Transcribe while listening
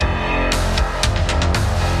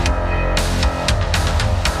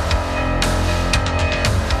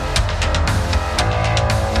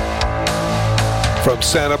From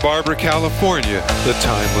Santa Barbara, California, the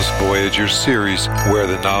Timeless Voyager Series, where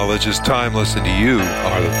the knowledge is timeless and you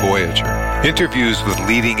are the Voyager. Interviews with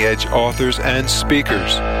leading-edge authors and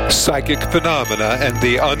speakers, psychic phenomena and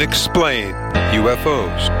the unexplained,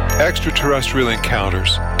 UFOs, extraterrestrial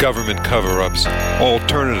encounters, government cover-ups,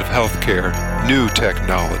 alternative healthcare, new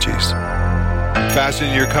technologies.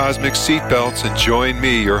 Fasten your cosmic seatbelts and join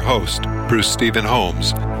me, your host, Bruce Stephen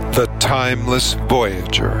Holmes, the Timeless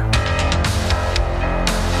Voyager.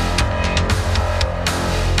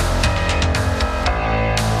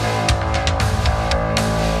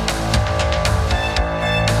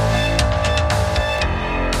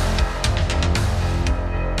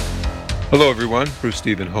 Hello, everyone. Bruce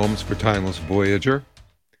Stephen Holmes for Timeless Voyager.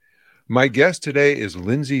 My guest today is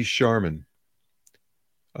Lindsey Scharmyn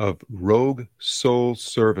of Rogue Soul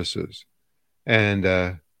Services, and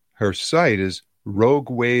her site is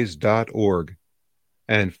rogueways.org.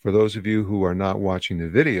 And for those of you who are not watching the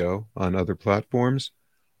video on other platforms,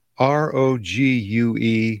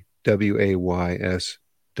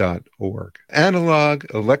 rogueways.org. Analog,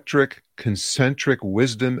 electric, concentric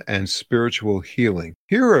wisdom and spiritual healing.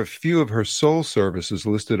 Here are a few of her soul services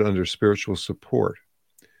listed under spiritual support.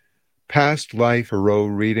 Past life tarot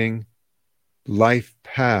reading, life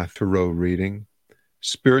path tarot reading,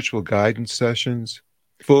 spiritual guidance sessions,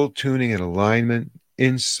 full tuning and alignment,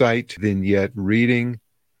 insight vignette reading,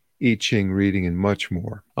 I Ching reading, and much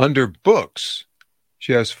more. Under books,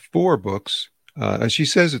 she has 4 books. She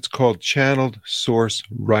says it's called Channeled Source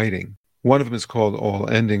Writing. One of them is called All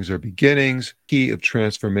Endings Are Beginnings, Key of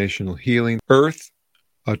Transformational Healing, Earth,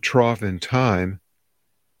 A Trough in Time,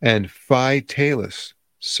 and Phi Talis,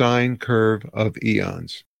 Sine Curve of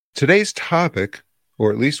Eons. Today's topic,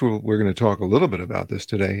 or at least we're going to talk a little bit about this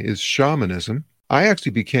today, is shamanism. I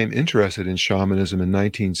actually became interested in shamanism in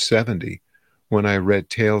 1970 when I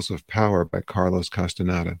read Tales of Power by Carlos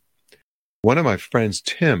Castaneda. One of my friends,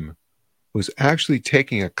 Tim, was actually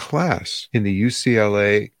taking a class in the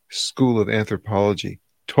UCLA School of Anthropology,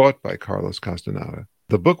 taught by Carlos Castaneda.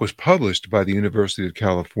 The book was published by the University of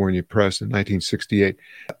California Press in 1968.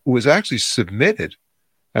 It was actually submitted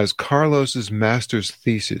as Carlos's master's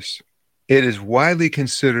thesis. It is widely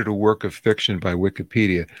considered a work of fiction by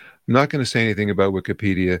Wikipedia. I'm not going to say anything about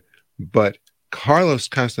Wikipedia, but Carlos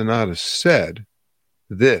Castaneda said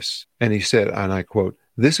this, and he said, and I quote,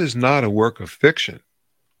 "This is not a work of fiction.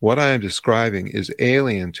 What I am describing is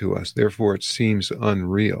alien to us, therefore it seems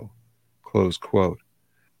unreal," close quote.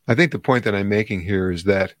 I think the point that I'm making here is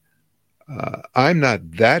that I'm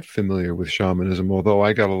not that familiar with shamanism, although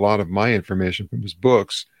I got a lot of my information from his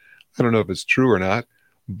books. I don't know if it's true or not,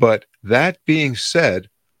 but that being said,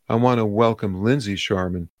 I want to welcome Lindsey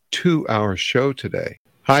Scharmyn to our show today.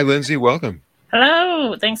 Hi, Lindsey, welcome.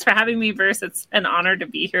 Hello, thanks for having me, Bruce. It's an honor to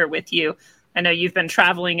be here with you. I know you've been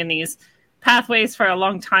traveling in these pathways for a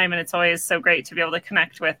long time, and it's always so great to be able to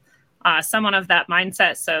connect with someone of that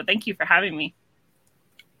mindset. So thank you for having me.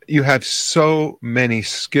 You have so many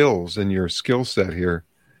skills in your skill set here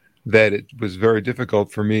that it was very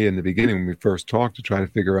difficult for me in the beginning when we first talked to try to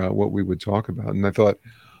figure out what we would talk about. And I thought,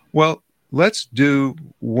 well, let's do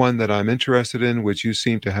one that I'm interested in, which you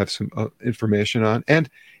seem to have some information on. And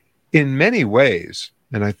in many ways,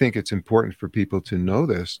 and I think it's important for people to know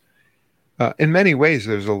this, in many ways,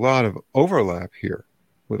 there's a lot of overlap here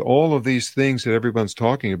with all of these things that everyone's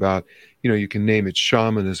talking about. You know, you can name it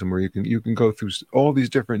shamanism, or you can go through all these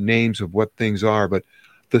different names of what things are, but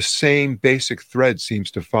the same basic thread seems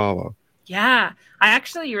to follow. Yeah, I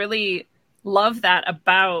actually really love that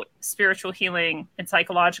about spiritual healing and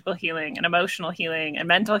psychological healing and emotional healing and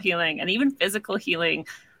mental healing and even physical healing,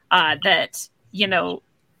 that, you know,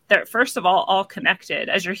 they're first of all connected.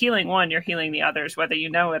 As you're healing one, you're healing the others, whether you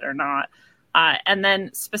know it or not. And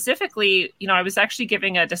then specifically, you know, I was actually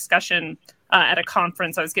giving a discussion at a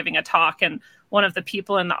conference. I was giving a talk, and one of the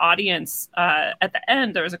people in the audience, at the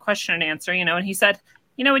end, there was a question and answer, you know, and he said,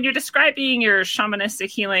 you know, when you're describing your shamanistic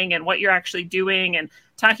healing and what you're actually doing and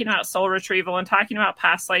talking about soul retrieval and talking about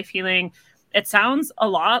past life healing, it sounds a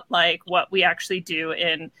lot like what we actually do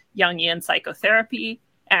in Jungian psychotherapy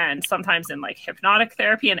and sometimes in like hypnotic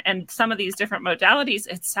therapy and some of these different modalities.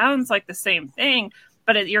 It sounds like the same thing,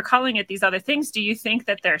 but you're calling it these other things. Do you think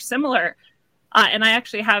that they're similar? And I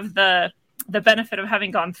actually have the benefit of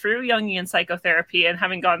having gone through Jungian psychotherapy and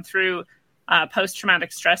having gone through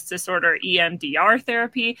post-traumatic stress disorder, EMDR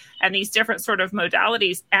therapy, and these different sort of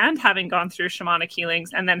modalities, and having gone through shamanic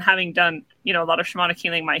healings, and then having done, you know, a lot of shamanic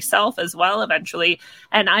healing myself as well eventually.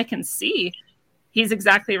 And I can see he's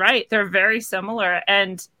exactly right. They're very similar,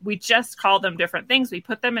 and we just call them different things. We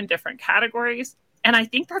put them in different categories. And I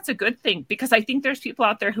think that's a good thing, because I think there's people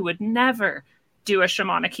out there who would never do a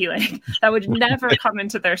shamanic healing. That would never come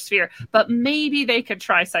into their sphere. But maybe they could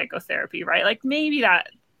try psychotherapy, right? Like maybe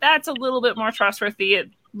that's a little bit more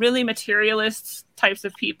trustworthy. Really materialist types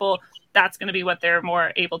of people, that's going to be what they're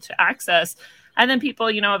more able to access. And then people,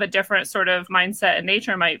 of a different sort of mindset and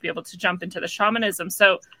nature might be able to jump into the shamanism.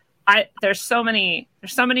 So there's so many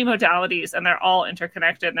modalities, and they're all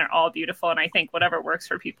interconnected and they're all beautiful. And I think whatever works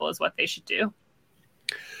for people is what they should do.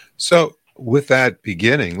 So with that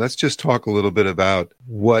beginning, let's just talk a little bit about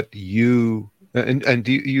what you and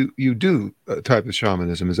do you do a type of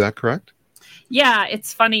shamanism. Is that correct? Yeah,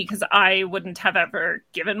 it's funny because I wouldn't have ever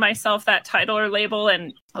given myself that title or label.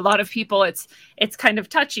 And a lot of people, it's kind of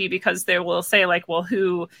touchy because they will say like, well,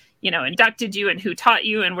 who, inducted you and who taught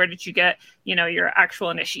you and where did you get, your actual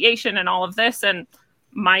initiation and all of this. And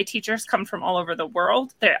my teachers come from all over the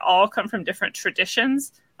world. They all come from different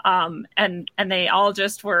traditions. And they all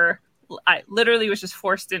just I literally was just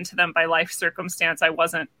forced into them by life circumstance. I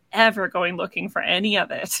wasn't ever going looking for any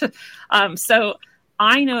of it. So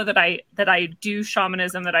I know that I do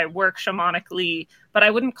shamanism, that I work shamanically, but I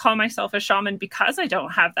wouldn't call myself a shaman because I don't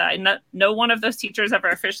have that. No one of those teachers ever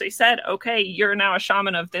officially said, okay, you're now a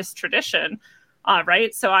shaman of this tradition.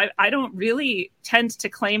 Right. So I don't really tend to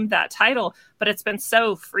claim that title, but it's been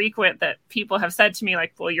so frequent that people have said to me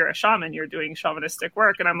like, well, you're a shaman, you're doing shamanistic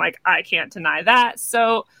work. And I'm like, I can't deny that.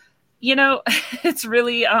 So, it's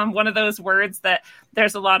really one of those words that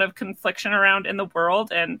there's a lot of confliction around in the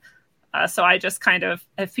world. And so I just kind of,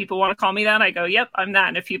 if people want to call me that, I go, yep, I'm that.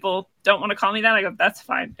 And if people don't want to call me that, I go, that's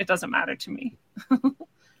fine. It doesn't matter to me. All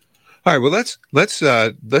right. Well, let's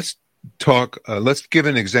talk. Let's give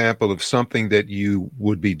an example of something that you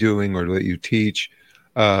would be doing or that you teach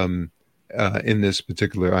in this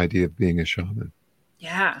particular idea of being a shaman.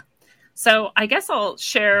 Yeah. So I guess I'll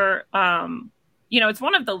share, it's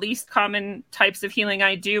one of the least common types of healing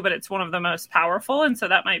I do, but it's one of the most powerful. And so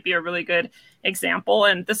that might be a really good example.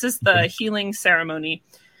 And this is the healing ceremony.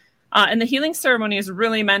 And the healing ceremony is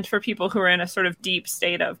really meant for people who are in a sort of deep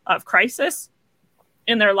state of crisis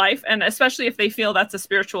in their life. And especially if they feel that's a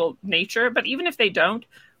spiritual nature. But even if they don't,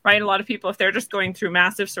 right? A lot of people, if they're just going through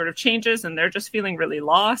massive sort of changes and they're just feeling really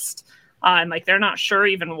lost and like they're not sure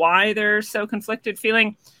even why they're so conflicted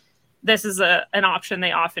feeling, this is an option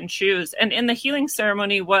they often choose. And in the healing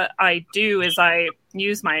ceremony, what I do is I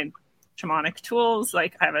use my shamanic tools.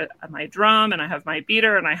 Like I have my drum and I have my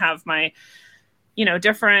beater and I have my,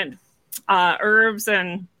 different herbs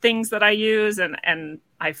and things that I use. And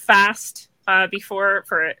I fast before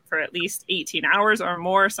for at least 18 hours or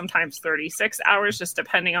more, sometimes 36 hours, just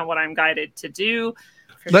depending on what I'm guided to do.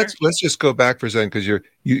 Let's just go back for a second because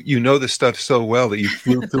you know this stuff so well that you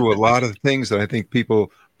flew through a lot of things that I think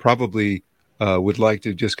people probably would like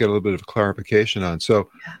to just get a little bit of clarification on. So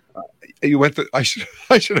you went through, I should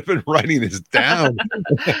have been writing this down.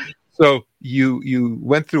 So you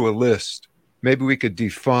went through a list. Maybe we could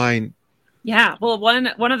define. Yeah. Well,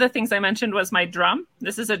 one of the things I mentioned was my drum.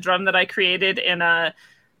 This is a drum that I created in a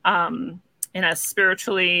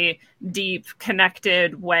spiritually deep,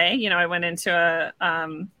 connected way. I went into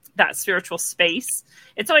that spiritual space.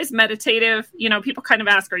 It's always meditative. People kind of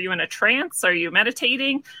ask, are you in a trance? Are you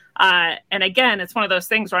meditating? And again, it's one of those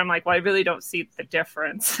things where I'm like, well, I really don't see the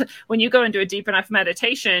difference. When you go into a deep enough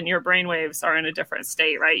meditation, your brainwaves are in a different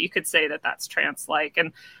state, right? You could say that that's trance-like.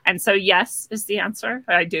 And so yes is the answer.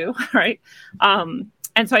 I do, right? And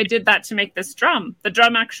so I did that to make this drum. The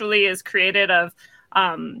drum actually is created of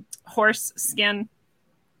horse skin.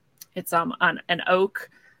 It's an oak.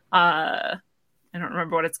 I don't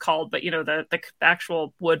remember what it's called, but the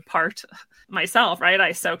actual wood part myself, right?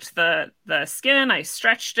 I soaked the skin, I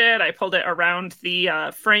stretched it, I pulled it around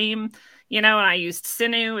the frame, and I used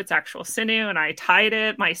sinew. It's actual sinew, and I tied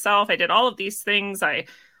it myself. I did all of these things. I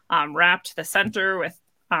wrapped the center with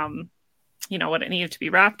what it needed to be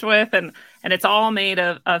wrapped with, and it's all made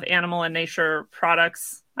of animal and nature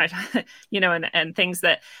products. And things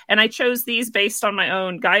and I chose these based on my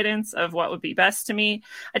own guidance of what would be best to me.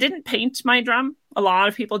 I didn't paint my drum. A lot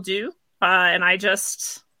of people do. And I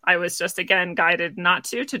was just, again, guided not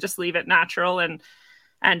to just leave it natural and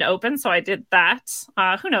open. So I did that.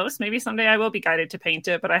 Who knows? Maybe someday I will be guided to paint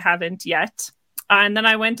it, but I haven't yet. And then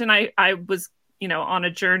I went and I was, on a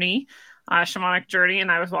journey, shamanic journey.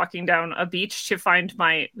 And I was walking down a beach to find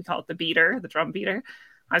we call it the beater, the drum beater.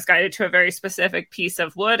 I was guided to a very specific piece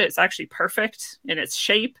of wood. It's actually perfect in its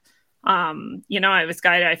shape. I was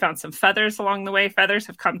guided. I found some feathers along the way. Feathers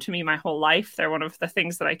have come to me my whole life. They're one of the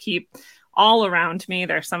things that I keep all around me.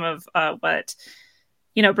 They're some of what,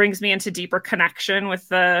 brings me into deeper connection with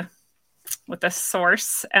the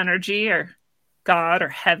source energy or God or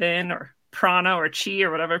heaven or prana or chi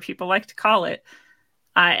or whatever people like to call it.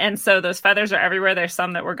 And so those feathers are everywhere. There's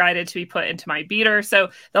some that were guided to be put into my beater. So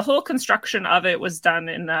the whole construction of it was done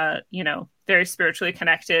in a, very spiritually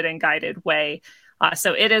connected and guided way.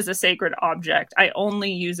 So it is a sacred object. I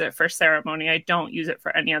only use it for ceremony. I don't use it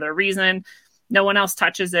for any other reason. No one else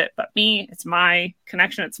touches it but me. It's my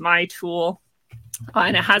connection. It's my tool.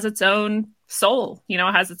 And it has its own soul, it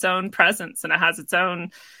has its own presence, and it has its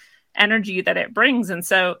own energy that it brings. And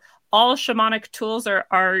so all shamanic tools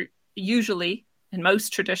are usually, in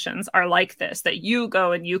most traditions, are like this, that you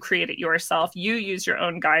go and you create it yourself. You use your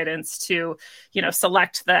own guidance to,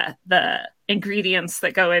 select the ingredients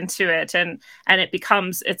that go into it. And it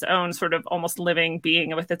becomes its own sort of almost living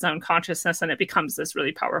being with its own consciousness. And it becomes this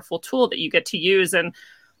really powerful tool that you get to use. And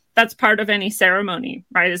that's part of any ceremony,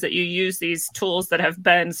 right? Is that you use these tools that have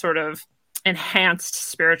been sort of enhanced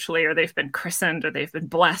spiritually, or they've been christened, or they've been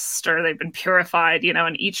blessed, or they've been purified,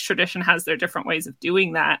 and each tradition has their different ways of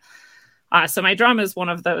doing that. So my drum is one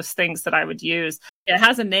of those things that I would use. It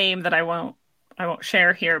has a name that I won't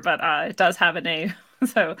share here, but it does have a name.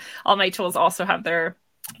 So all my tools also have their,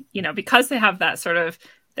 because they have that sort of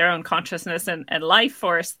their own consciousness and life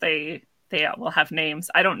force, they will have names.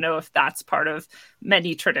 I don't know if that's part of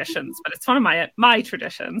many traditions, but it's one of my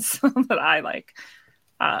traditions that I like.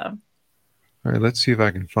 All right, let's see if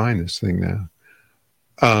I can find this thing now.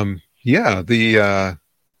 And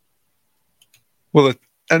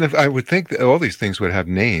if I would think that all these things would have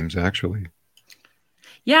names, actually.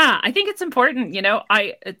 Yeah, I think it's important.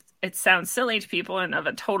 It sounds silly to people and of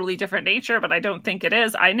a totally different nature, but I don't think it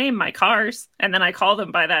is. I name my cars and then I call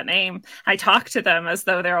them by that name. I talk to them as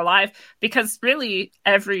though they're alive, because really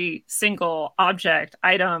every single object,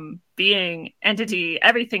 item, being, entity,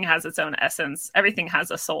 everything has its own essence. Everything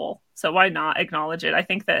has a soul. So why not acknowledge it? I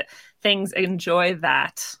think that things enjoy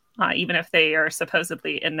that, even if they are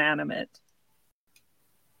supposedly inanimate.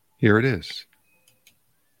 Here it is.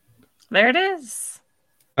 There it is.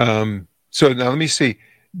 So now let me see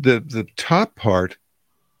the top part.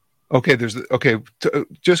 Okay,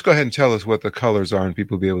 just go ahead and tell us what the colors are, and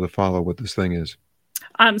people will be able to follow what this thing is.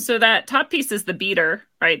 So that top piece is the beater,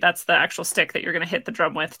 right? That's the actual stick that you're going to hit the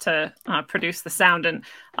drum with to produce the sound. And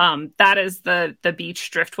that is the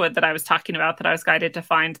beech driftwood that I was talking about, that I was guided to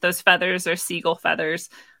find. Those feathers are seagull feathers.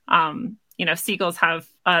 Seagulls have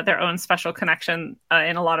their own special connection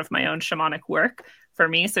in a lot of my own shamanic work for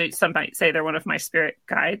me. So some might say they're one of my spirit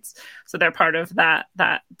guides. So they're part of that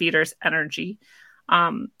beater's energy.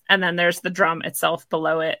 And then there's the drum itself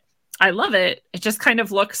below it. I love it. It just kind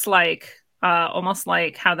of looks like almost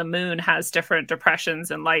like how the moon has different depressions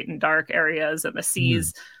and light and dark areas, and the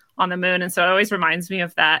seas on the moon. And so it always reminds me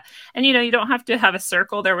of that. And, you don't have to have a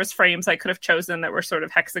circle. There was frames I could have chosen that were sort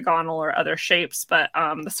of hexagonal or other shapes, but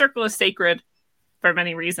the circle is sacred for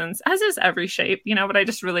many reasons, as is every shape, but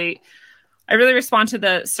I really respond to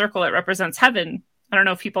the circle. It represents heaven. I don't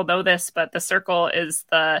know if people know this, but the circle is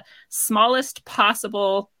the smallest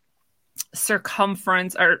possible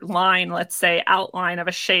circumference or line, let's say, outline of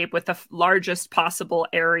a shape with the largest possible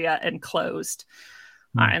area enclosed.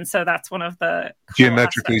 And so that's one of the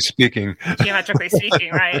geometrically speaking,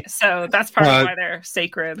 right? So that's part of why they're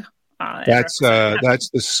sacred. That's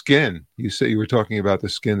the skin. You say you were talking about the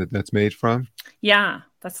skin that's made from? Yeah,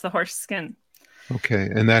 that's the horse skin. Okay,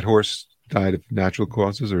 and that horse died of natural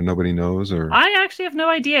causes, or nobody knows? Or I actually have no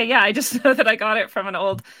idea. Yeah, I just know that I got it from an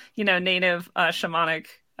old, native shamanic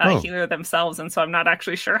healer themselves, and so I'm not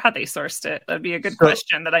actually sure how they sourced it. That'd be a good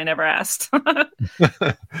question that I never asked.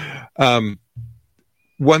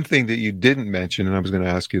 One thing that you didn't mention, and I was going to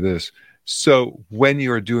ask you this. So when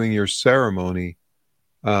you're doing your ceremony,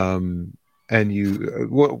 and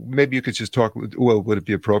maybe you could just talk, would it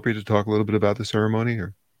be appropriate to talk a little bit about the ceremony?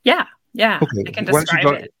 Or Yeah, okay. I can describe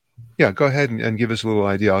it. Yeah, go ahead and give us a little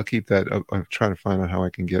idea. I'll keep that. I'm trying to find out how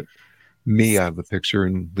I can get me out of the picture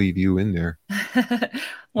and leave you in there.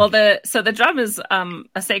 Well, the drum is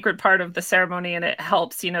a sacred part of the ceremony, and it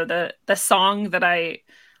helps. The song that I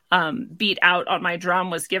beat out on my drum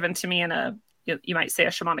was given to me in you might say a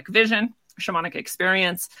shamanic vision, a shamanic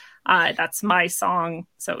experience. That's my song.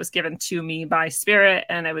 So it was given to me by spirit,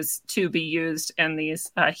 and it was to be used in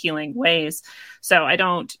these healing ways. So I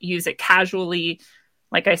don't use it casually.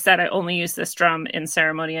 Like I said, I only use this drum in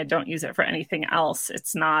ceremony. I don't use it for anything else.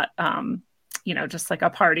 It's not, just like a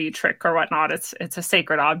party trick or whatnot. It's a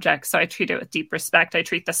sacred object. So I treat it with deep respect. I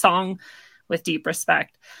treat the song with deep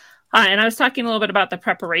respect. And I was talking a little bit about the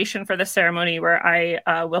preparation for the ceremony, where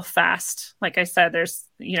I will fast. Like I said, there's,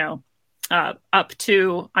 up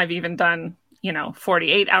to, I've even done,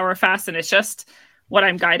 48-hour fast, and it's just what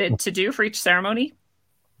I'm guided to do for each ceremony.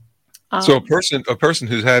 So Um, a person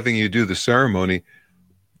who's having you do the ceremony,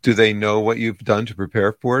 do they know what you've done to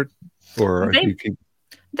prepare for it, or do they you keep?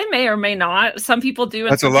 they may or may not. Some people do,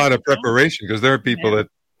 and That's a some lot people of don't. preparation because there are people Yeah. that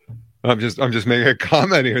I'm just making a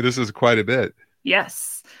comment here. This is quite a bit.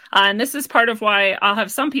 Yes. And this is part of why I'll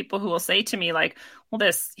have some people who will say to me, like, well,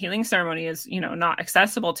 this healing ceremony is, not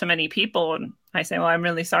accessible to many people. And I say, well, I'm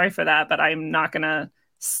really sorry for that, but I'm not going to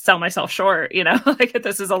sell myself short. Like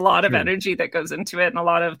this is a lot of Sure. energy that goes into it and a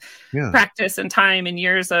lot of Yeah. practice and time and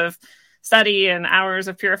years of study and hours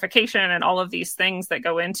of purification and all of these things that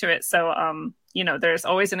go into it. So, there's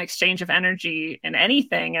always an exchange of energy in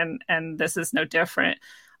anything. And this is no different.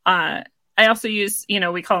 I also use,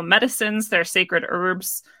 we call them medicines. They're sacred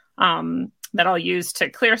herbs that I'll use to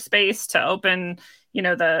clear space, to open,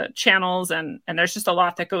 the channels. And there's just a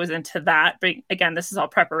lot that goes into that. But again, this is all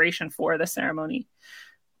preparation for the ceremony.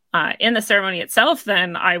 In the ceremony itself,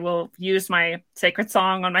 then I will use my sacred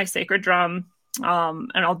song on my sacred drum.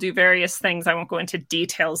 And I'll do various things. I won't go into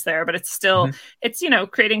details there, but it's still, it's,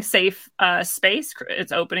 creating safe space.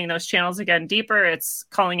 It's opening those channels again deeper. It's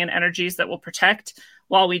calling in energies that will protect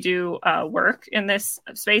while we do work in this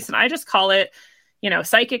space. And I just call it,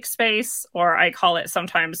 psychic space, or I call it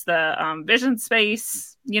sometimes the vision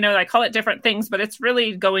space. I call it different things, but it's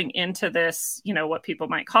really going into this, what people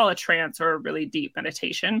might call a trance or a really deep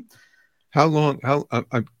meditation. How long?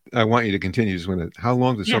 I want you to continue. Just want to. How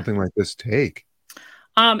long does something like this take?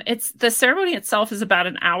 It's the ceremony itself is about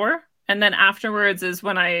an hour, and then afterwards is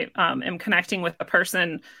when I am connecting with the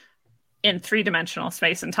person in 3-dimensional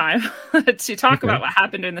space and time to talk about what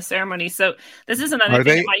happened in the ceremony. So this is another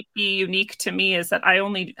thing that might be unique to me, is that I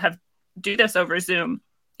only do this over Zoom.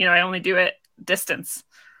 I only do it distance.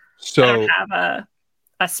 So I don't have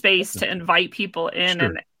a space to invite people in,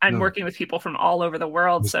 and I'm working with people from all over the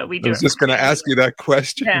world. So we do. I was just going to ask you that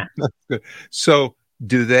question. Yeah. So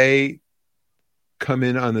do they come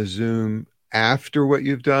in on the Zoom after what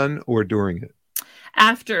you've done or during it?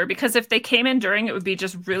 After, because if they came in during, it would be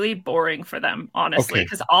just really boring for them, honestly,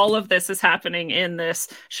 because all of this is happening in this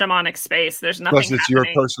shamanic space. There's nothing. Plus, it's your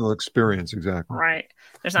personal experience, exactly. Right.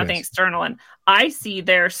 There's nothing external, and I see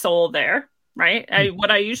their soul there. Right.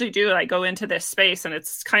 What I usually do, I go into this space, and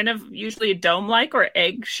it's kind of usually dome-like or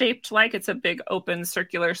egg-shaped, like it's a big open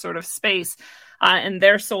circular sort of space, and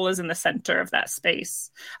their soul is in the center of that space.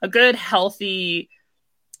 A good, healthy,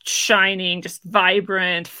 shining, just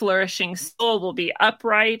vibrant, flourishing soul will be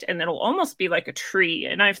upright, and it'll almost be like a tree.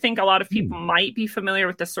 And I think a lot of people might be familiar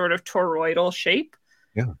with the sort of toroidal shape.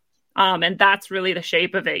 Yeah. And that's really the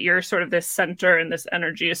shape of it. You're sort of this center, and this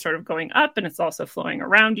energy is sort of going up, and it's also flowing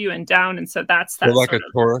around you and down. And so that's that. Like a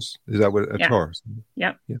torus? Is that what a torus?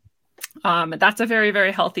 Yep. Yeah. That's a very,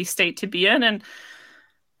 very healthy state to be in. And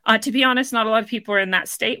to be honest, not a lot of people are in that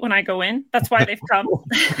state when I go in. That's why they've come.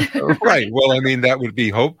 Right. Well, I mean, that would be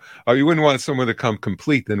hope. You wouldn't want someone to come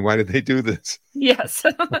complete. Then why did they do this? Yes.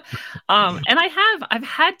 And I've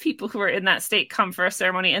had people who are in that state come for a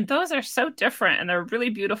ceremony, and those are so different, and they're really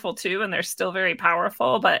beautiful too. And they're still very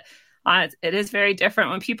powerful, but it is very different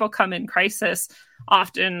when people come in crisis.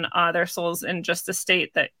 Often their soul's in just a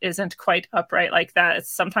state that isn't quite upright like that.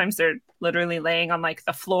 Sometimes they're literally laying on like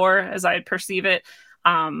the floor, as I perceive it.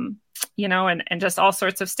 And just all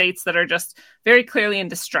sorts of states that are just very clearly in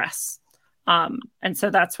distress. And so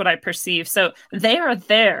that's what I perceive. So they are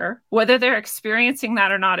there, whether they're experiencing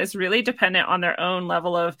that or not is really dependent on their own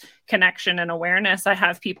level of connection and awareness. I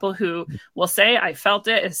have people who will say, I felt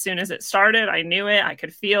it as soon as it started. I knew it. I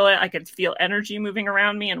could feel it. I could feel energy moving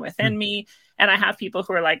around me and within me. And I have people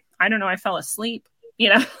who are like, I don't know, I fell asleep,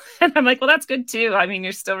 and I'm like, well, that's good too. I mean,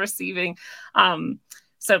 you're still receiving.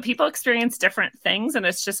 So people experience different things, and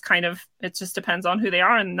it's just it just depends on who they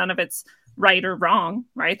are, and none of it's right or wrong,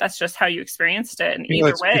 right? That's just how you experienced it. And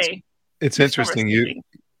either way, it's interesting.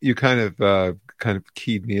 You kind of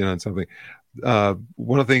keyed me in on something.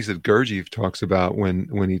 One of the things that Gurdjieff talks about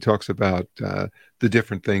when he talks about the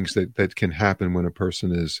different things that can happen when a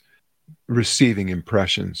person is receiving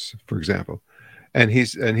impressions, for example, and he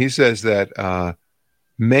says that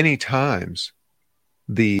many times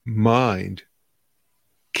the mind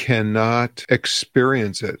cannot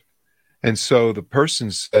experience it. And so the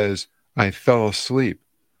person says, I fell asleep.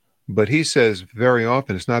 But he says very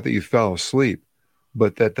often it's not that you fell asleep,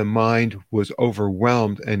 but that the mind was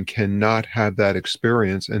overwhelmed and cannot have that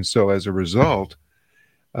experience. And so as a result,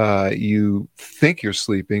 you think you're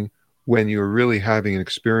sleeping when you're really having an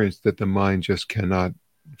experience that the mind just cannot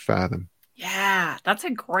fathom. Yeah, that's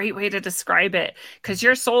a great way to describe it, because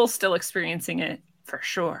your soul's still experiencing it for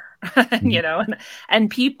sure. And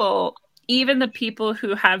people, even the people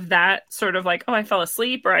who have that sort of like, oh, I fell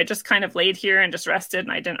asleep, or I just kind of laid here and just rested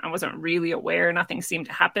and I wasn't really aware, nothing seemed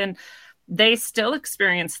to happen, they still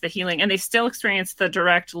experience the healing, and they still experience the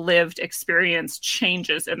direct lived experience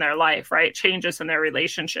changes in their life, right? Changes in their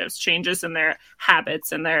relationships, changes in their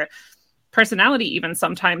habits and their personality even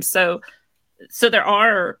sometimes. So there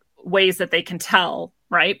are ways that they can tell,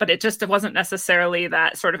 right? But it wasn't necessarily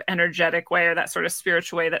that sort of energetic way or that sort of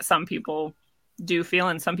spiritual way that some people do feel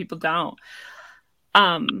and some people don't.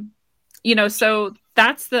 So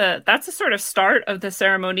that's the sort of start of the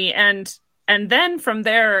ceremony. And then from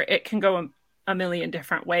there, it can go a million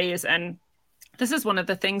different ways. And this is one of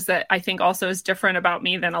the things that I think also is different about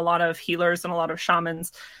me than a lot of healers and a lot of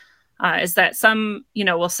shamans, is that some,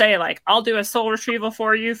 will say like, I'll do a soul retrieval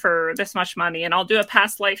for you for this much money, and I'll do a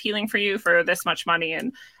past life healing for you for this much money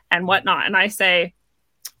and whatnot. And I say,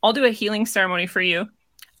 I'll do a healing ceremony for you.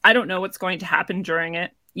 I don't know what's going to happen during it.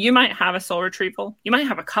 You might have a soul retrieval. You might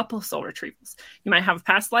have a couple soul retrievals. You might have a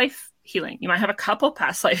past life healing. You might have a couple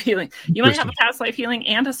past life healing. You might have a past life healing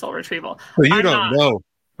and a soul retrieval. But you don't know,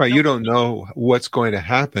 right? Nope. You don't know what's going to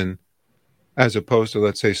happen, as opposed to,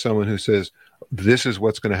 let's say, someone who says, this is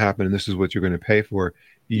what's going to happen and this is what you're going to pay for.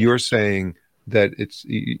 You're saying that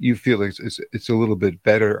you feel it's a little bit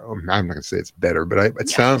better. I'm not going to say it's better, but it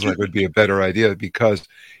sounds like it would be a better idea, because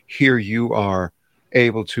here you are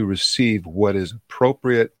able to receive what is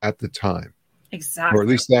appropriate at the time. Exactly. Or at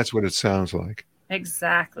least that's what it sounds like.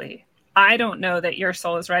 Exactly. I don't know that your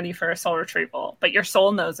soul is ready for a soul retrieval, but your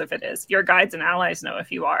soul knows if it is. Your guides and allies know if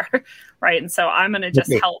you are, right? And so I'm going to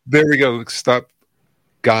just help. There we go. Stop.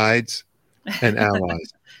 Guides and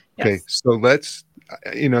allies. Yes. Okay, so let's.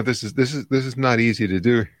 This is not easy to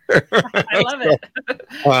do. I love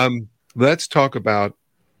it. Let's talk about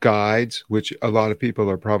guides, which a lot of people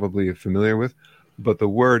are probably familiar with. But the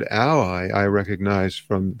word ally, I recognize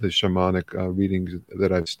from the shamanic readings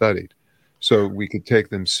that I've studied. So we could take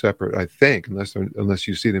them separate, I think, unless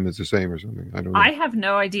you see them as the same or something. I don't know. I have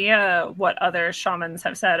no idea what other shamans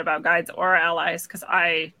have said about guides or allies, because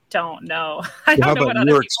I don't know. I don't know what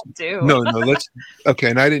other people do. No, let's. Okay,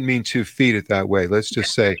 and I didn't mean to feed it that way. Let's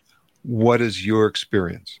just say, what is your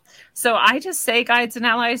experience? So I just say guides and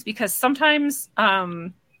allies because sometimes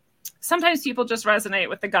people just resonate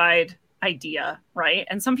with the guide idea, right?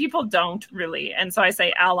 And some people don't really. And so I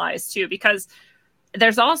say allies too, because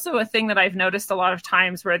there's also a thing that I've noticed a lot of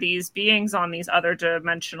times where these beings on these other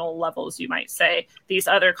dimensional levels, you might say, these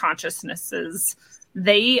other consciousnesses,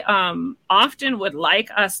 they often would like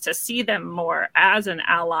us to see them more as an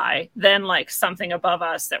ally than like something above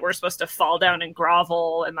us that we're supposed to fall down and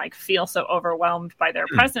grovel and like feel so overwhelmed by their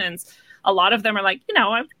presence. A lot of them are like,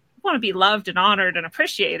 I want to be loved and honored and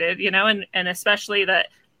appreciated, and especially that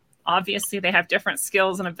obviously they have different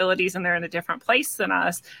skills and abilities and they're in a different place than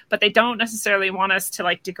us, but they don't necessarily want us to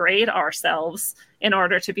like degrade ourselves in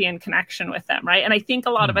order to be in connection with them, right? And I think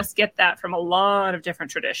a lot of us get that from a lot of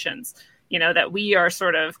different traditions, that we are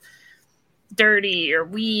sort of dirty or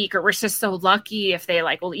weak, or we're just so lucky if they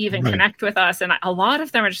like will even connect with us. And a lot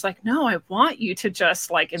of them are just like, no, I want you to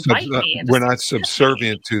just like invite me. And we're not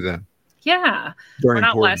subservient to them. Yeah. Very we're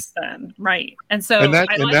not important. Less than, right. And so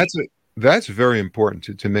that's very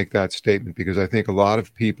important to make that statement, because I think a lot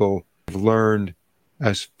of people have learned,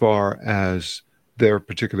 as far as their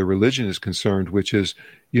particular religion is concerned, which is,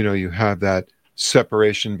 you have that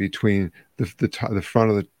separation between the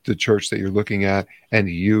front of the church that you're looking at and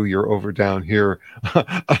you're over down here,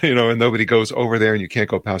 and nobody goes over there and you can't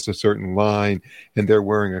go past a certain line, and they're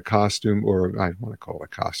wearing a costume, or I don't want to call it a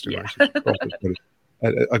costume, I should call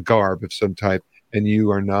it, a garb of some type, and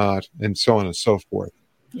you are not, and so on and so forth.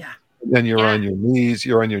 Yeah. Then you're on your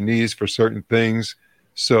knees for certain things.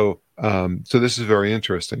 So this is very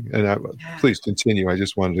interesting. And please continue. I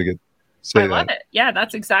just wanted to say that. I love it. Yeah,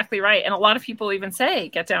 that's exactly right. And a lot of people even say,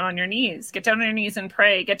 get down on your knees and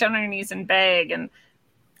pray, get down on your knees and beg. And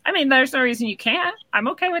I mean, there's no reason you can't. I'm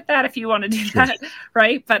okay with that if you want to do that.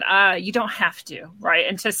 Right. But you don't have to. Right.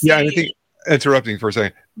 And to see. I think, interrupting for a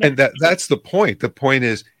second. Yeah. And that's the point. The point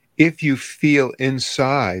is, if you feel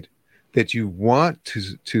inside that you want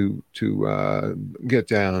to get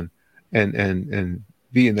down and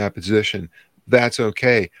be in that position, that's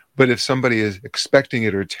okay. But if somebody is expecting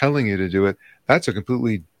it or telling you to do it, that's a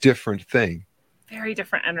completely different thing. Very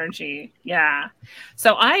different energy. Yeah.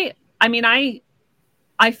 So I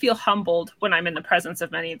feel humbled when I'm in the presence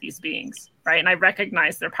of many of these beings, right? And I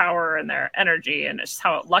recognize their power and their energy and just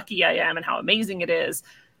how lucky I am and how amazing it is.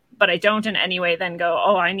 But I don't in any way then go,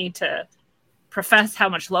 oh, I need to profess how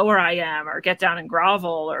much lower I am or get down and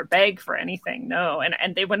grovel or beg for anything. No.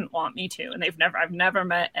 And they wouldn't want me to. And I've never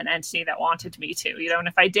met an entity that wanted me to, you know, and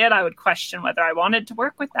if I did, I would question whether I wanted to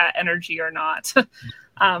work with that energy or not.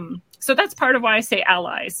 So that's part of why I say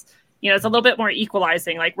allies. You know, it's a little bit more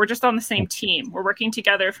equalizing. Like, we're just on the same team. We're working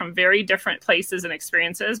together from very different places and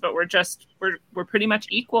experiences, but we're pretty much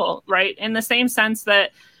equal, right? In the same sense that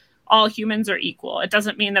all humans are equal. It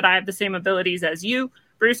doesn't mean that I have the same abilities as you,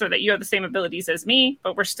 Bruce, or that you have the same abilities as me,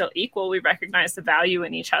 but we're still equal. We recognize the value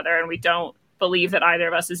in each other, and we don't believe that either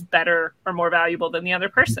of us is better or more valuable than the other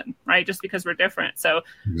person, right? Just because we're different. So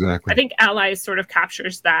exactly. I think allies sort of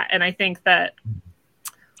captures that. And I think that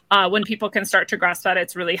when people can start to grasp that,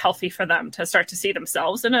 it's really healthy for them to start to see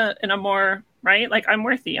themselves in a more, right? Like, I'm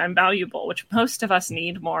worthy, I'm valuable, which most of us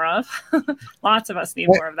need more of. Lots of us need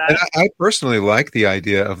more of that. And I personally like the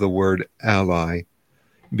idea of the word ally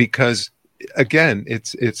because, again,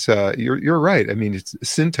 it's you're right. I mean,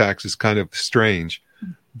 syntax is kind of strange,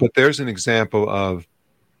 but there's an example of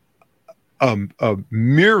a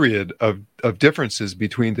myriad of differences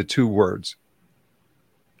between the two words.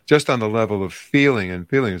 Just on the level of feeling, and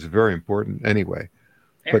feeling is very important anyway.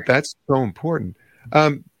 But that's so important.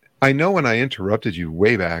 I know when I interrupted you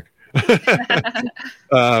way back, we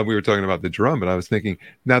were talking about the drum, but I was thinking,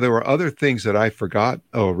 now there were other things that I forgot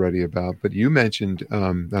already about, but you mentioned,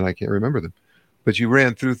 and I can't remember them, but you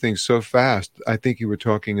ran through things so fast. I think you were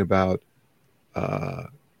talking about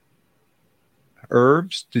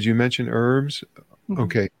herbs. Did you mention herbs? Mm-hmm.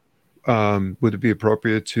 Okay. Would it be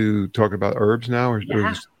appropriate to talk about herbs now?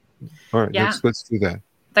 All right, yeah. Let's do that.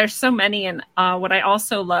 There's so many. And what I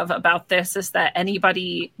also love about this is that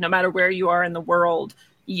anybody, no matter where you are in the world,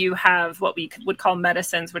 you have what we would call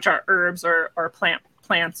medicines, which are herbs or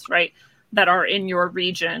plants, right, that are in your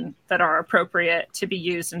region that are appropriate to be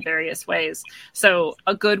used in various ways. So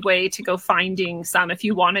a good way to go finding some, if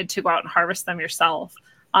you wanted to go out and harvest them yourself,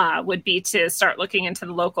 would be to start looking into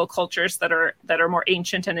the local cultures that are more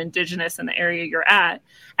ancient and indigenous in the area you're at,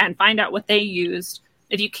 and find out what they used.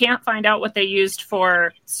 If you can't find out what they used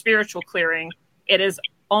for spiritual clearing, it is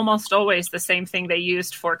almost always the same thing they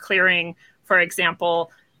used for clearing, for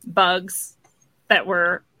example, bugs that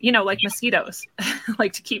were, you know, like mosquitoes,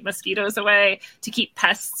 like to keep mosquitoes away, to keep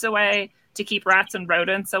pests away, to keep rats and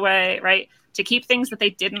rodents away, right? To keep things that they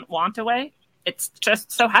didn't want away. It's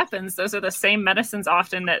just so happens those are the same medicines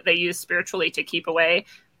often that they use spiritually to keep away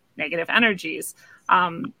negative energies.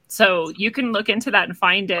 So you can look into that and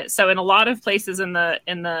find it. So in a lot of places in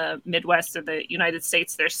the Midwest of the United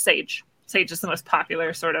States, there's sage. Sage is the most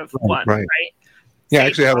popular sort of one, right? Yeah, I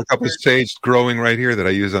actually have a couple of sage growing right here that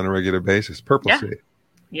I use on a regular basis. Purple sage.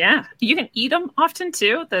 Yeah, you can eat them often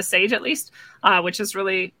too, the sage at least, which is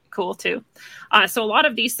really cool too. So a lot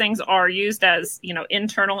of these things are used as, you know,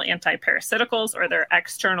 internal anti-parasiticals, or they're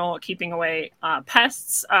external keeping away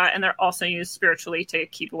pests, and they're also used spiritually to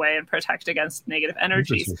keep away and protect against negative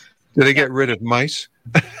energies. Do they get rid of mice?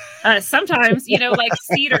 Sometimes, you know, like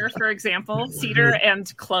cedar, for example, cedar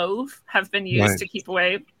and clove have been used to keep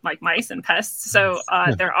away like mice and pests. So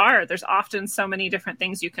there's often so many different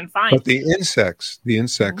things you can find. But the insects,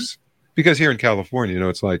 because here in California, you know,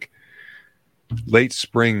 it's like late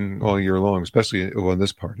spring all year long, especially in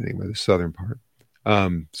this part anyway, the southern part.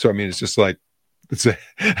 So I mean, it's just like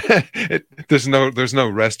there's no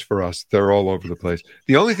rest for us. They're all over the place.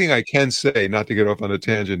 The only thing I can say, not to get off on a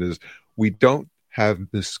tangent, is we don't have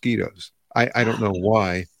mosquitoes. I don't know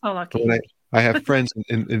why. Oh, lucky. But I have friends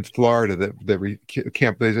in Florida that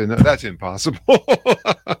can't. They say, no, that's impossible.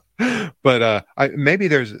 But maybe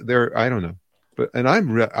there. I don't know. But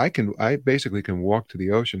I basically can walk to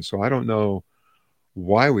the ocean, so I don't know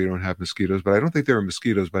why we don't have mosquitoes. But I don't think there are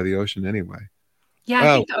mosquitoes by the ocean anyway. Yeah,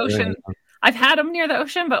 I think the ocean. I've had them near the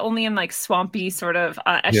ocean, but only in like swampy sort of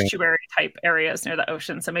estuary type areas near the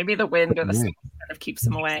ocean. So maybe the wind or the sun kind of keeps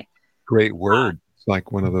them away. Great word. It's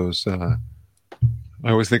like one of those. I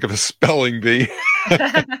always think of a spelling bee.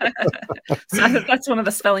 So that's one of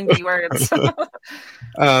the spelling bee words.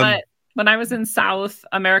 But when I was in South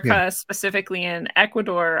America, specifically in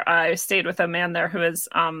Ecuador, I stayed with a man there who is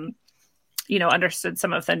understood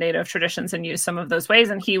some of the native traditions and used some of those ways.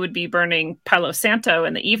 And he would be burning Palo Santo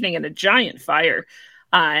in the evening in a giant fire.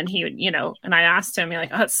 And he would, and I asked him, like,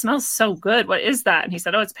 oh, it smells so good. What is that? And he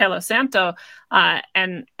said, oh, it's Palo Santo.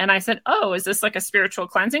 And I said, oh, is this like a spiritual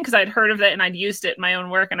cleansing? Because I'd heard of it and I'd used it in my own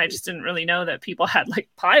work. And I just didn't really know that people had like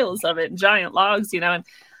piles of it and giant logs,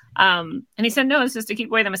 And he said, no, it's just to keep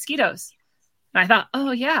away the mosquitoes. And I thought,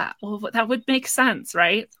 oh, yeah, well, that would make sense,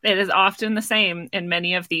 right? It is often the same in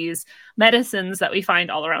many of these medicines that we find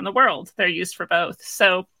all around the world. They're used for both.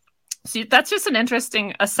 So So that's just an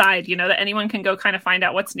interesting aside, that anyone can go kind of find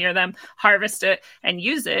out what's near them, harvest it, and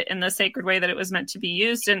use it in the sacred way that it was meant to be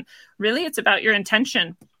used. And really, it's about your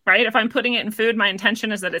intention, right? If I'm putting it in food, my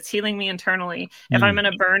intention is that it's healing me internally. If I'm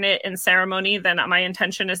going to burn it in ceremony, then my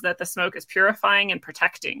intention is that the smoke is purifying and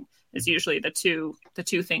protecting, is usually the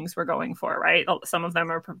two things we're going for, right? Some of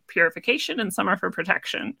them are for purification and some are for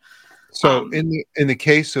protection. So in the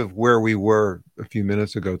case of where we were a few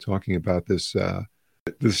minutes ago talking about this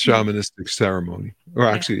shamanistic ceremony, or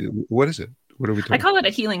actually, what is it? What are we talking about? I call it a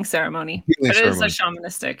healing ceremony. It is a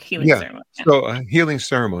shamanistic healing ceremony. Yeah. So a healing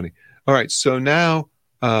ceremony. All right. So now,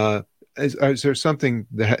 is there something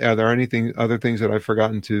are there other things that I've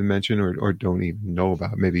forgotten to mention or don't even know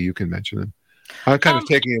about? Maybe you can mention them. I'm kind of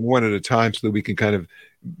taking them one at a time so that we can kind of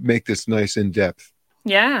make this nice in depth.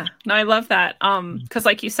 Yeah, no, I love that. Because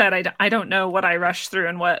like you said, I don't know what I rush through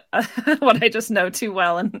and what what I just know too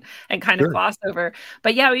well and kind of gloss over.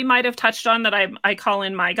 But yeah, we might have touched on that. I call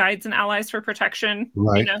in my guides and allies for protection.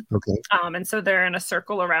 Right. Okay. And so they're in a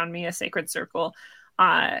circle around me, a sacred circle.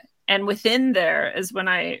 And within there is when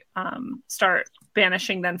I start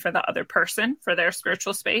banishing then for the other person, for their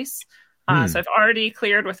spiritual space. So I've already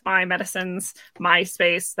cleared with my medicines, my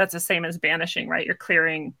space. That's the same as banishing, right? You're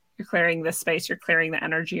clearing this space, you're clearing the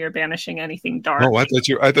energy, you're banishing anything dark. Oh, I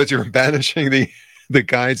thought you were banishing the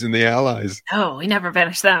guides and the allies. No, we never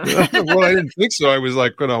banished them. Well, I didn't think so. I was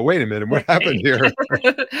like, oh, wait a minute, what happened here?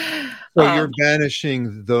 So you're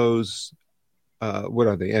banishing those, what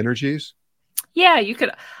are they, energies? Yeah, you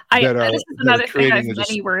could. This is another thing I have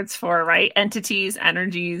many words for, right? Entities,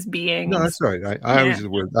 energies, beings. No, that's right. I use the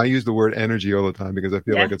word. I use the word energy all the time because I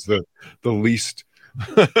feel like it's the least.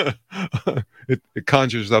 it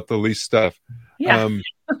conjures up the least stuff. Yeah.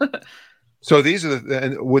 So these are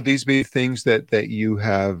and would these be things that you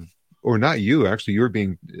have, or not you? Actually, you're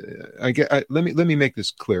being. Let me make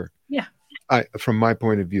this clear. Yeah. From my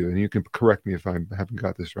point of view, and you can correct me if I haven't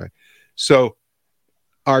got this right. So,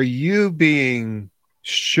 are you being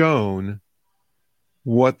shown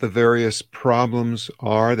what the various problems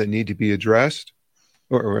are that need to be addressed?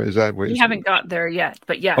 Or is that what we haven't got there yet?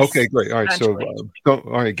 But yes. Okay, great. All right, eventually. So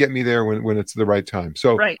all right, get me there when it's the right time.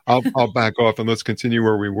 So right. I'll back off and let's continue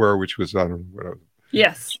where we were, which was I don't know what.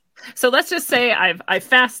 Yes. So let's just say I've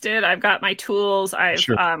fasted. I've got my tools. I've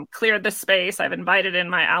cleared the space. I've invited in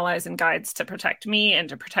my allies and guides to protect me and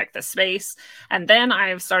to protect the space. And then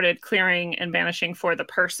I've started clearing and banishing for the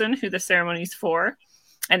person who the ceremony's for.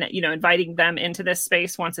 And, inviting them into this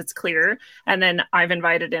space once it's clear. And then I've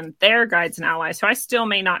invited in their guides and allies, who I still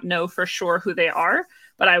may not know for sure who they are,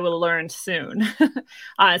 but I will learn soon.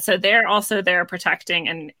 So they're also there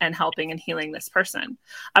protecting and helping and healing this person.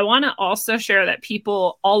 I want to also share that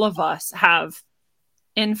all of us have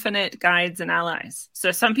infinite guides and allies.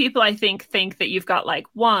 So some people, I think that you've got like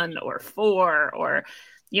 1 or 4 or,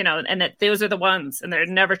 and that those are the ones and there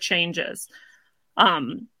never changes.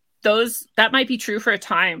 That might be true for a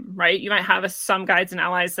time, right? You might have some guides and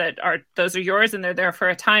allies those are yours and they're there for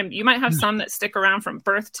a time. You might have some that stick around from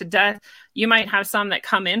birth to death. You might have some that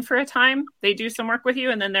come in for a time. They do some work with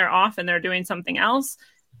you and then they're off and they're doing something else.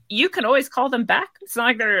 You can always call them back. It's not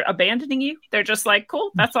like they're abandoning you. They're just like,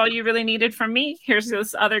 cool, that's all you really needed from me. Here's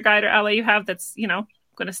this other guide or ally you have that's, going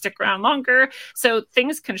to stick around longer. So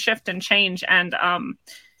things can shift and change.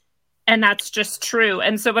 And that's just true.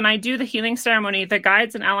 And so when I do the healing ceremony, the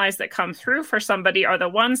guides and allies that come through for somebody are the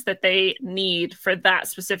ones that they need for that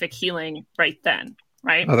specific healing right then,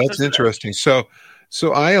 right? Oh, that's interesting. So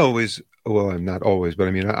I always, well, I'm not always, but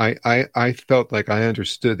I mean, I felt like I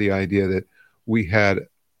understood the idea that we had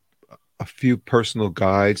a few personal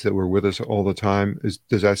guides that were with us all the time.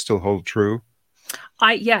 Does that still hold true?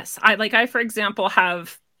 Yes. I, for example,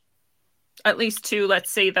 have at least 2, let's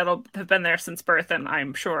say, that'll have been there since birth and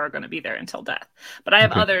I'm sure are going to be there until death. But I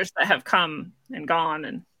have others that have come and gone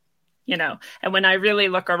and, and when I really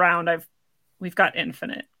look around, we've got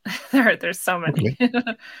infinite. There's so many,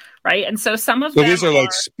 right? And so some of them these are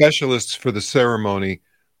like specialists for the ceremony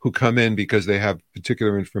who come in because they have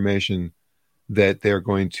particular information that they're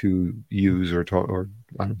going to use or talk, or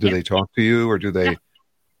do they talk to you or do they? Yeah.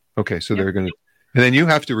 Okay. So they're going to, and then you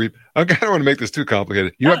have to I don't want to make this too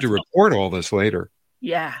complicated. You have to report all this later.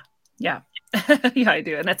 Yeah. Yeah. Yeah, I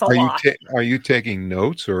do. And that's a lot. Are you taking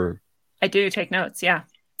notes or? I do take notes. Yeah.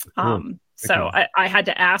 So I had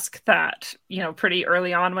to ask that, pretty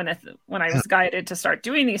early on when I was guided to start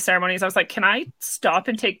doing these ceremonies. I was like, can I stop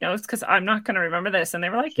and take notes? Because I'm not going to remember this. And they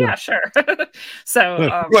were like, yeah, sure. So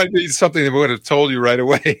it's something that would have told you right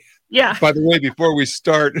away. Yeah. By the way, before we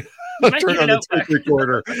start, turn on the tape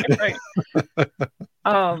recorder. Right.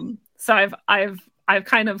 So I've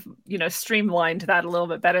kind of, streamlined that a little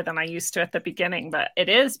bit better than I used to at the beginning, but it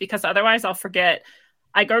is because otherwise I'll forget.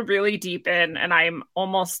 I go really deep in and I'm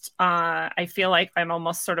almost, I feel like I'm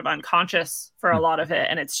almost sort of unconscious for a lot of it.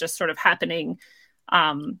 And it's just sort of happening.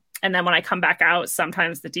 And then when I come back out,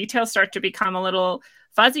 sometimes the details start to become a little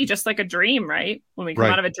fuzzy, just like a dream, right? When we come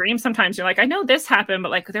out of a dream, sometimes you're like, I know this happened,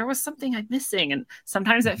 but like there was something I'm missing. And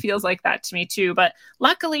sometimes it feels like that to me too. But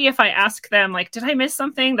luckily, if I ask them, like, did I miss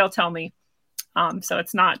something? They'll tell me. So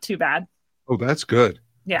it's not too bad. Oh, that's good.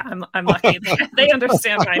 Yeah, I'm lucky. They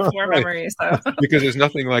understand my poor memory. So because there's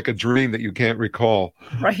nothing like a dream that you can't recall.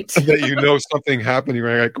 Right. That something happened.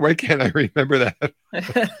 You're like, why can't I remember that?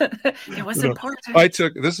 It was important. I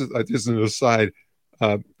took, this is an aside.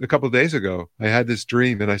 A couple of days ago, I had this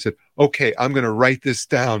dream and I said, okay, I'm going to write this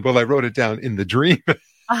down. Well, I wrote it down in the dream.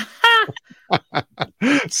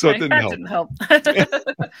 So it didn't help.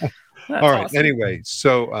 All right. Awesome. Anyway,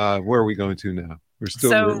 so where are we going to now?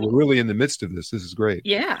 We're really in the midst of this. This is great.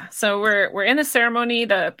 Yeah. So we're in the ceremony.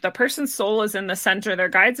 The person's soul is in the center. Their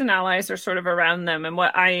guides and allies are sort of around them. And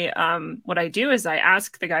what I do is I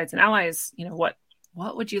ask the guides and allies,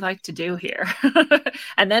 what would you like to do here?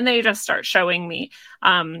 And then they just start showing me.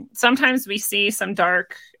 Sometimes we see some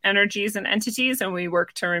dark energies and entities, and we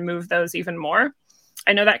work to remove those even more.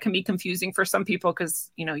 I know that can be confusing for some people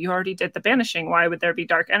because, you already did the banishing. Why would there be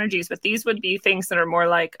dark energies? But these would be things that are more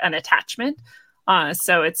like an attachment.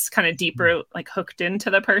 So it's kind of deeper, like hooked into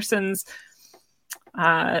the person's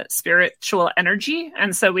spiritual energy.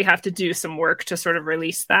 And so we have to do some work to sort of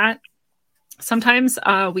release that. Sometimes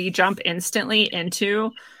we jump instantly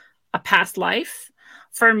into a past life.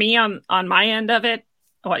 For me, on my end of it,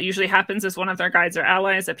 what usually happens is one of their guides or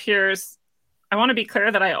allies appears. I want to be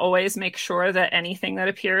clear that I always make sure that anything that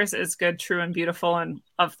appears is good, true, and beautiful and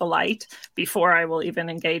of the light before I will even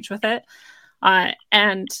engage with it.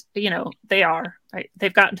 And, they are, right?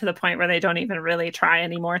 They've gotten to the point where they don't even really try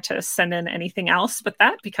anymore to send in anything else but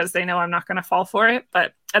that because they know I'm not going to fall for it,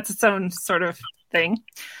 but that's its own sort of thing.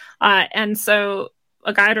 And so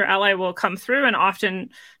a guide or ally will come through and often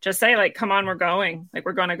just say, like, come on, we're going. Like,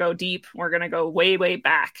 we're going to go deep. We're going to go way, way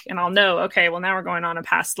back. And I'll know, okay, well, now we're going on a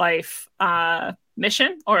past life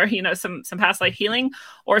mission or, some past life healing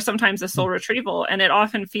or sometimes a soul retrieval. And it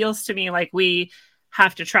often feels to me like we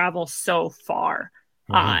have to travel so far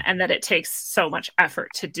and that it takes so much effort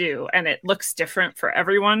to do. And it looks different for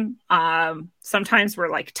everyone. Sometimes we're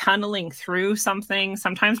like tunneling through something.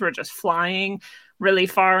 Sometimes we're just flying really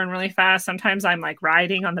far and really fast. Sometimes I'm like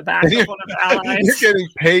riding on the back of one of the allies. You're getting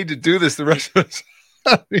paid to do this. The rest of us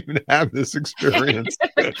don't even have this experience.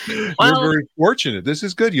 Well, you're very fortunate. This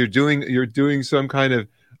is good. You're doing some kind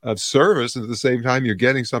of service, and at the same time, you're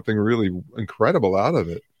getting something really incredible out of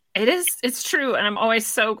it. It's true. And I'm always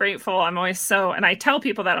so grateful. And I tell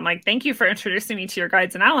people that I'm like, thank you for introducing me to your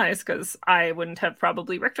guides and allies, because I wouldn't have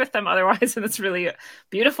probably worked with them otherwise. And it's really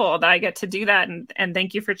beautiful that I get to do that. And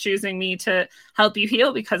thank you for choosing me to help you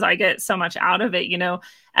heal, because I get so much out of it.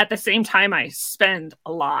 At the same time, I spend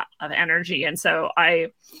a lot of energy. And so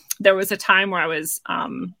there was a time where I was,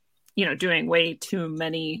 doing way too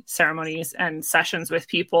many ceremonies and sessions with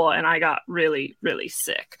people, and I got really, really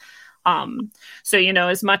sick. So,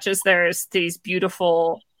 as much as there's these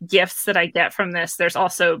beautiful gifts that I get from this, there's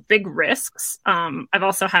also big risks. I've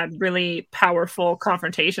also had really powerful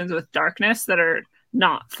confrontations with darkness that are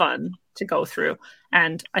not fun to go through.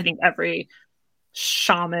 And I think every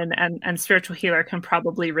shaman and spiritual healer can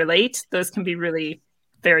probably relate. Those can be really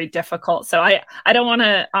very difficult. So I don't want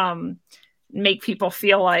to make people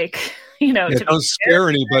feel like, don't scare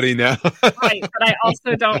anybody now. Right. But I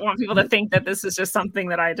also don't want people to think that this is just something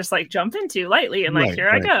that I just like jump into lightly and like,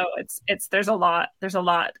 I go. There's a lot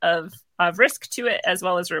of risk to it as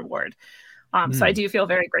well as reward. So I do feel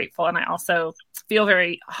very grateful, and I also feel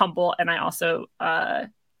very humble, and I also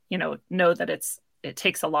know that it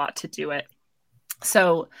takes a lot to do it.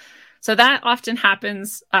 So that often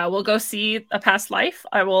happens. We'll go see a past life.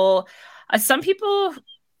 I will some people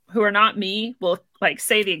who are not me will like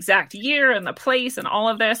say the exact year and the place and all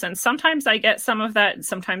of this. And sometimes I get some of that and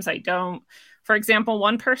sometimes I don't. For example,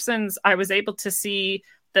 one person's, I was able to see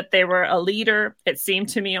that they were a leader. It seemed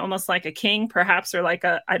to me almost like a king, perhaps, or like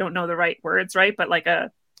I don't know the right words, right? But like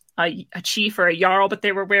a chief or a jarl, but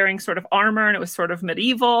they were wearing sort of armor and it was sort of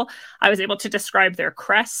medieval. I was able to describe their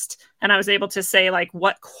crest, and I was able to say like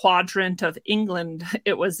what quadrant of England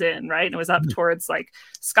it was in, right? And it was up towards like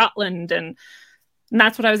Scotland, and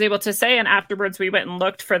that's what I was able to say. And afterwards we went and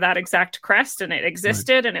looked for that exact crest, and it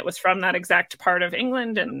existed, and it was from that exact part of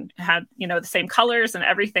England and had, the same colors and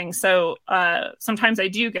everything. So sometimes I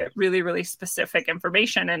do get really, really specific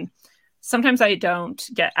information. And sometimes I don't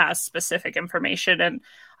get as specific information, and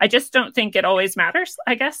I just don't think it always matters,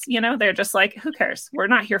 I guess. They're just like, who cares? We're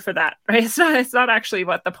not here for that, right? It's not actually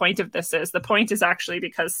what the point of this is. The point is actually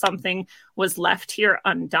because something was left here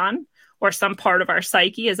undone, or some part of our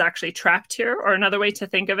psyche is actually trapped here. Or another way to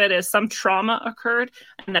think of it is some trauma occurred,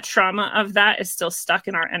 and the trauma of that is still stuck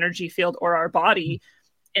in our energy field or our body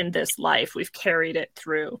in this life. We've carried it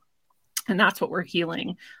through. And that's what we're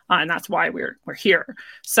healing. And that's why we're here.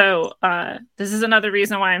 So this is another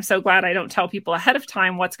reason why I'm so glad I don't tell people ahead of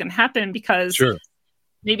time what's going to happen, because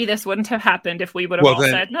maybe this wouldn't have happened if we would have all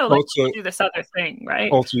said, no, let's do this other thing,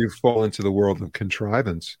 right? Also, you fall into the world of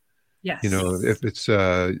contrivance. Yes. If it's,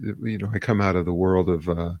 I come out of the world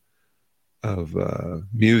of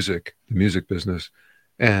music, the music business.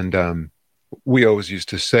 And we always used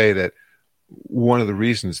to say that one of the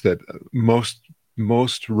reasons that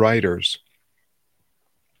most writers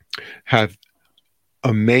have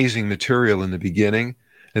amazing material in the beginning,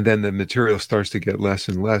 and then the material starts to get less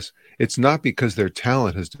and less, it's not because their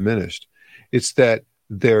talent has diminished. It's that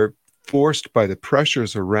they're forced by the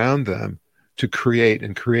pressures around them to create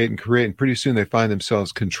and create and create. And pretty soon they find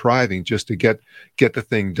themselves contriving just to get the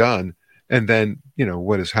thing done. And then,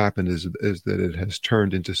 what has happened is that it has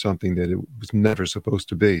turned into something that it was never supposed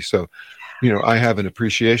to be. So, I have an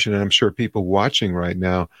appreciation, and I'm sure people watching right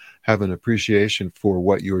now have an appreciation for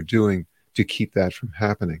what you're doing to keep that from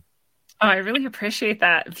happening. Oh, I really appreciate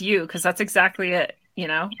that view, because that's exactly it.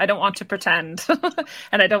 I don't want to pretend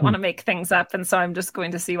and I don't want to make things up. And so I'm just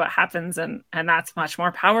going to see what happens. And that's much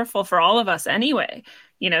more powerful for all of us anyway.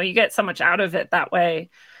 You get so much out of it that way.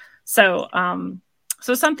 So,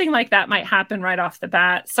 so something like that might happen right off the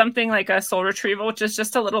bat. Something like a soul retrieval, which is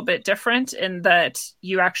just a little bit different in that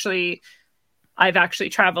I've actually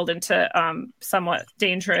traveled into somewhat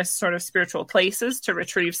dangerous sort of spiritual places to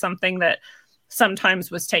retrieve something that sometimes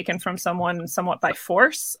was taken from someone somewhat by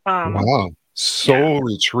force. Wow. Soul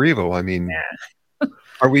retrieval. I mean,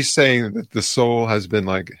 are we saying that the soul has been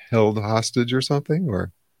held hostage or something?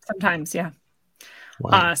 Or sometimes, yeah.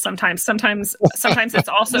 Wow. Sometimes it's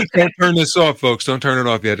also don't turn this off, folks. Don't turn it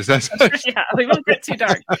off yet. Is that yeah, we won't get too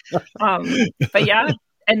dark. But yeah,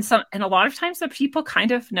 and a lot of times the people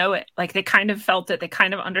kind of know it. They kind of felt it. They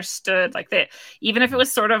kind of understood. Even if it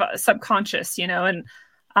was sort of subconscious, and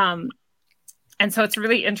so it's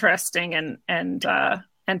really interesting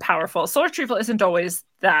and powerful. Soul retrieval isn't always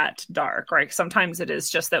that dark, right? Sometimes it is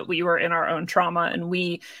just that we were in our own trauma and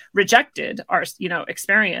we rejected our,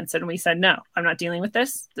 experience, and we said, no, I'm not dealing with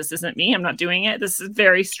this. This isn't me. I'm not doing it. This is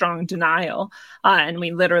very strong denial. And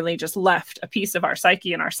we literally just left a piece of our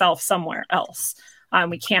psyche and ourself somewhere else.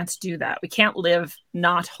 We can't do that. We can't live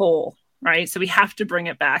not whole, right? So we have to bring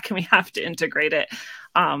it back and we have to integrate it.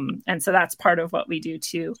 And so that's part of what we do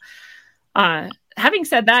too. Having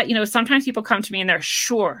said that, sometimes people come to me and they're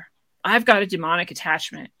sure I've got a demonic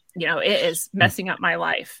attachment. It is messing up my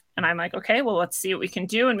life. And I'm like, okay, well, let's see what we can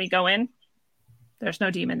do. And we go in, there's no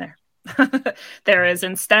demon there. There is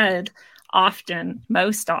instead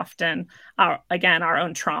most often, our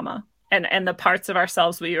own trauma and the parts of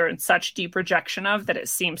ourselves we are in such deep rejection of that it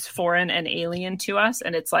seems foreign and alien to us.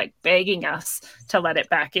 And it's begging us to let it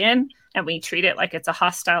back in. And we treat it like it's a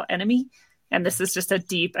hostile enemy. And this is just a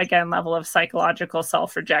deep, level of psychological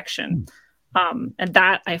self-rejection. And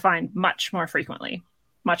that I find much more frequently.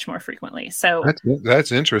 So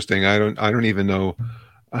that's interesting. I don't even know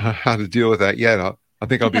how to deal with that yet. I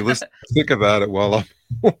think I'll be listening to think about it while I'm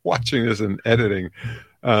watching this and editing.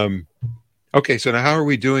 Okay. So now how are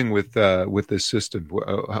we doing with this system?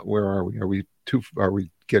 Where are we? Are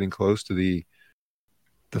we getting close to the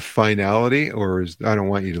finality, or I don't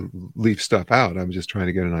want you to leave stuff out. I'm just trying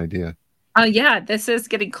to get an idea. Yeah, this is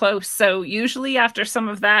getting close. So usually after some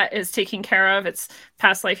of that is taken care of, it's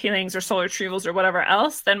past life healings or soul retrievals or whatever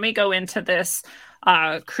else, then we go into this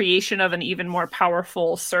creation of an even more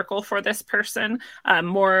powerful circle for this person,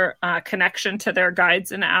 more connection to their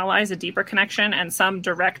guides and allies, a deeper connection, and some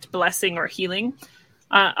direct blessing or healing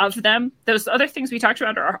of them. Those other things we talked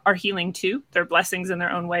about are healing too. They're blessings in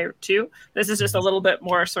their own way too. This is just a little bit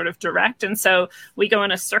more sort of direct. And so we go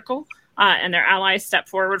in a circle. And their allies step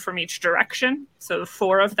forward from each direction. So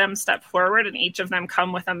 4 of them step forward, and each of them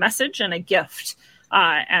come with a message and a gift.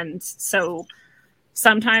 And so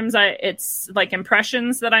sometimes it's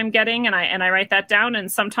impressions that I'm getting, and I write that down.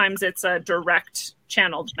 And sometimes it's a direct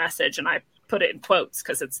channeled message, and I put it in quotes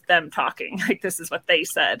because it's them talking. This is what they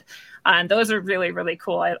said. And those are really, really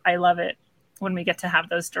cool. I love it when we get to have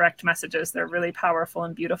those direct messages. They're really powerful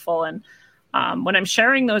and beautiful. And when I'm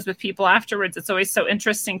sharing those with people afterwards, it's always so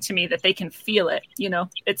interesting to me that they can feel it.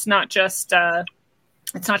 It's not just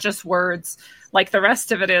words. like the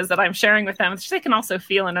rest of it is that I'm sharing with them, which they can also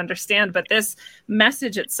feel and understand. But this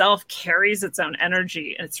message itself carries its own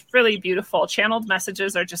energy. And it's really beautiful. Channeled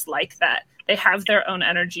messages are just like that. They have their own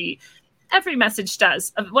energy. Every message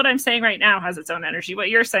does. What I'm saying right now has its own energy. What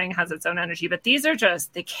you're saying has its own energy. But these are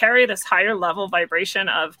just, they carry this higher level vibration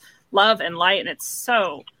of love and light. And it's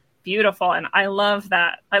so beautiful. And I love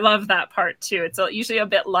that. I love that part too. It's usually a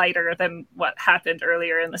bit lighter than what happened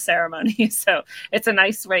earlier in the ceremony. So it's a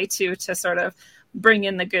nice way to sort of bring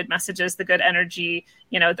in the good messages, the good energy.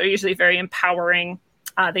 You know, they're usually very empowering.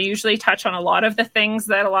 They usually touch on a lot of the things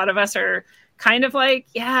that a lot of us are kind of like,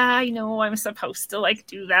 yeah, I know I'm supposed to like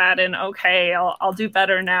do that. And okay, I'll do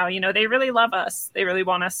better now. You know, they really love us. They really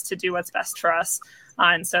want us to do what's best for us.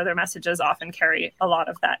 And so their messages often carry a lot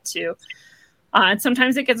of that too. And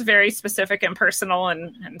sometimes it gets very specific and personal,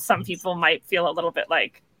 and some people might feel a little bit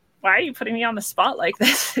like, why are you putting me on the spot like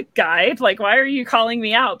this, guide? Like, why are you calling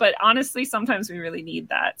me out? But honestly, sometimes we really need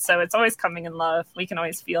that. So it's always coming in love. We can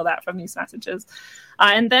always feel that from these messages.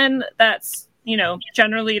 And then that's, you know,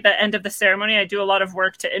 generally the end of the ceremony. I do a lot of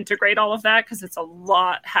work to integrate all of that because it's a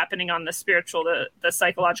lot happening on the spiritual, the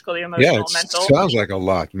psychological, the emotional, mental. Sounds like a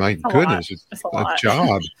lot. My goodness, it's a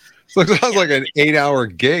job. So it sounds like an 8-hour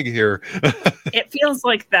gig here. It feels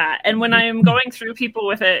like that. And when I'm going through people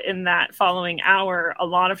with it in that following hour, a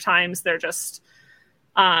lot of times they're just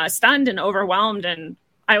stunned and overwhelmed. And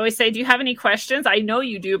I always say, do you have any questions? I know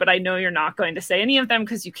you do, but I know you're not going to say any of them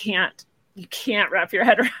because you can't wrap your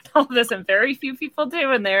head around all of this. And very few people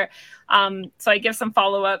do. And they're, so I give some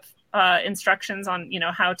follow-up instructions on, you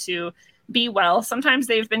know, how to be well. Sometimes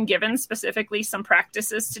they've been given specifically some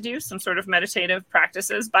practices to do, some sort of meditative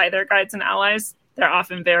practices by their guides and allies. They're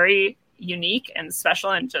often very unique and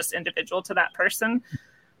special and just individual to that person.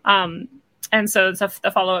 And so it's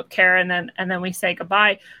the follow-up care, and then we say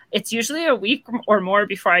goodbye. It's usually a week or more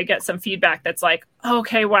before I get some feedback that's like,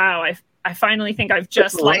 okay, wow, I finally think I've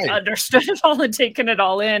just like understood it all and taken it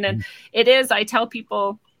all in. And it is, I tell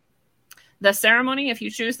people, the ceremony, if you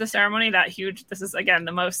choose the ceremony, this is again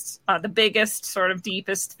the biggest sort of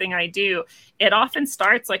deepest thing I do. It often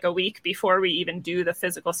starts like a week before we even do the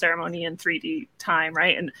physical ceremony in 3D time,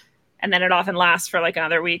 right? And then it often lasts for like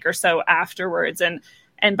another week or so afterwards.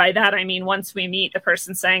 And by that I mean once we meet, the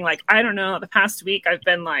person saying like, I don't know, the past week I've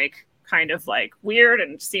been like kind of like weird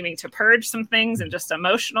and seeming to purge some things and just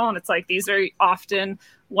emotional. And it's like these are often,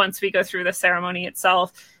 once we go through the ceremony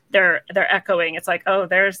itself, they're echoing. It's like, oh,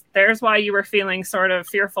 there's why you were feeling sort of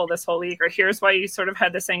fearful this whole week, or here's why you sort of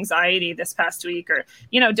had this anxiety this past week, or,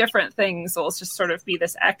 you know, different things will just sort of be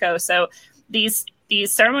this echo. So these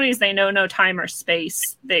ceremonies, they know no time or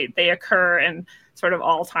space. They occur in sort of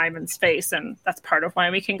all time and space. And that's part of why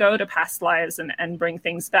we can go to past lives and bring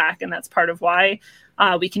things back. And that's part of why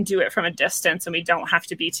we can do it from a distance and we don't have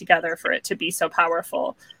to be together for it to be so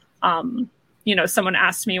powerful. You know, someone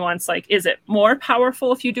asked me once, like, is it more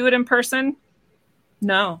powerful if you do it in person?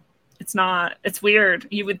 No, it's not. It's weird.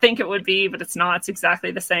 You would think it would be, but it's not. It's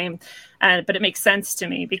exactly the same. But it makes sense to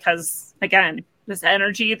me because, again, this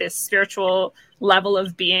energy, this spiritual level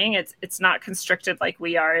of being, it's not constricted like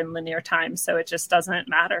we are in linear time. So it just doesn't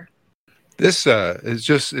matter. This is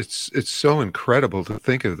just, it's so incredible to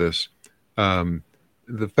think of this.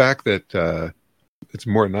 The fact that it's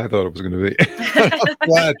more than I thought it was going to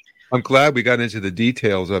be. I'm glad we got into the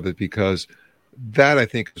details of it, because that I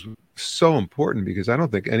think is so important, because I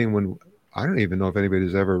don't even know if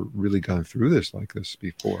anybody's ever really gone through this like this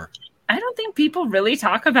before. I don't think people really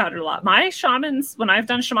talk about it a lot. My shamans, when I've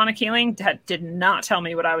done shamanic healing, did not tell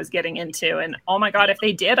me what I was getting into. And oh my God, if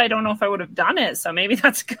they did, I don't know if I would have done it. So maybe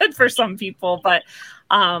that's good for some people. But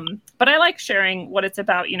I like sharing what it's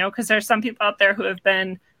about, you know, because there's some people out there who have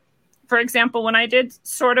been, for example, when I did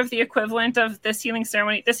sort of the equivalent of this healing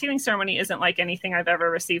ceremony isn't like anything I've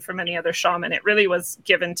ever received from any other shaman. It really was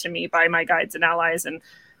given to me by my guides and allies, and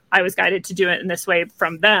I was guided to do it in this way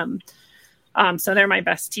from them. So they're my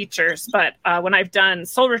best teachers. But when I've done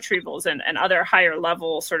soul retrievals and other higher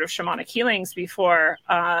level sort of shamanic healings before,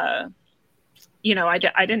 you know, I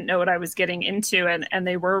didn't know what I was getting into, and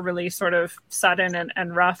they were really sort of sudden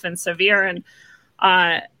and rough and severe. And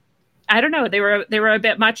I don't know, they were a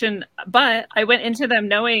bit much. But I went into them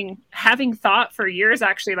having thought for years,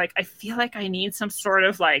 actually, like, I feel like I need some sort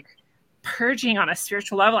of like purging on a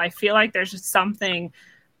spiritual level. I feel like there's just something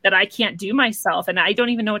that I can't do myself. And I don't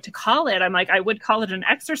even know what to call it. I'm like, I would call it an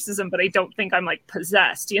exorcism, but I don't think I'm like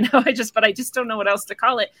possessed, you know, I just don't know what else to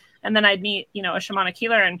call it. And then I'd meet, you know, a shamanic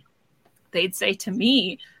healer, and they'd say to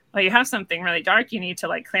me, well, you have something really dark you need to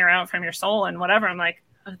like clear out from your soul and whatever. I'm like,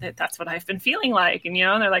 oh, that's what I've been feeling like. And, you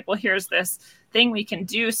know, and they're like, well, here's this thing we can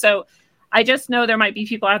do. So I just know there might be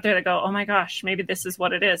people out there that go, oh my gosh, maybe this is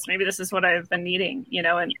what it is. Maybe this is what I've been needing,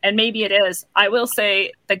 and maybe it is. I will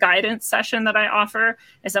say the guidance session that I offer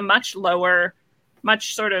is a much lower,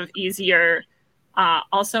 much sort of easier,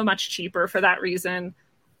 also much cheaper for that reason.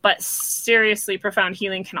 But seriously, profound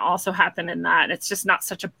healing can also happen in that. It's just not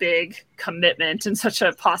such a big commitment and such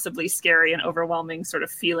a possibly scary and overwhelming sort of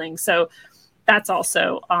feeling. So that's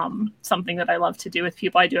also something that I love to do with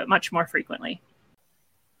people. I do it much more frequently.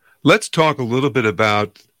 Let's talk a little bit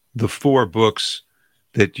about the 4 books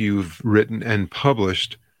that you've written and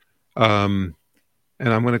published. And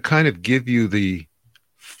I'm going to kind of give you the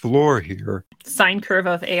floor here. Sine Curve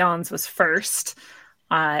of Aeons was first.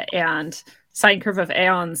 And Sine Curve of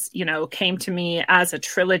Aeons, came to me as a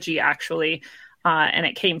trilogy, actually. And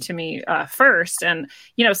it came to me first. And,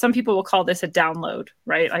 some people will call this a download,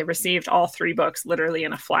 right? I received all 3 books literally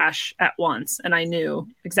in a flash at once. And I knew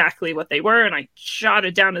exactly what they were. And I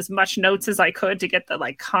jotted down as much notes as I could to get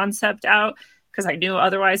the concept out, because I knew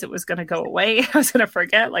otherwise it was going to go away. I was going to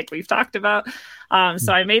forget, like we've talked about.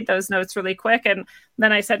 So I made those notes really quick. And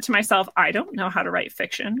then I said to myself, I don't know how to write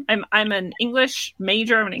fiction. I'm an English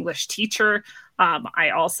major. I'm an English teacher.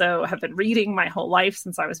 I also have been reading my whole life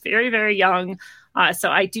since I was very, very young. So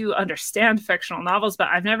I do understand fictional novels, but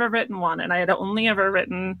I've never written one. And I had only ever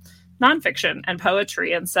written nonfiction and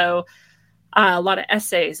poetry. And so a lot of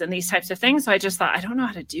essays and these types of things. So I just thought, I don't know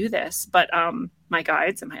how to do this. But my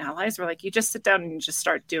guides and my allies were like, you just sit down and you just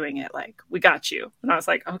start doing it. Like, we got you. And I was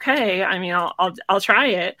like, okay, I mean, I'll try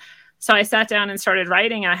it. So I sat down and started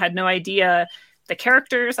writing. I had no idea the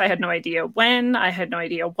characters. I had no idea when. I had no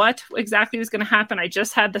idea what exactly was going to happen. I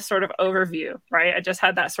just had the sort of overview, right? I just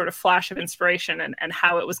had that sort of flash of inspiration and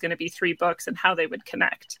how it was going to be 3 books and how they would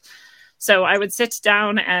connect. So I would sit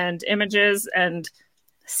down and images and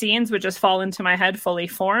scenes would just fall into my head fully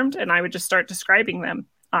formed, and I would just start describing them.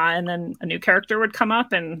 And then a new character would come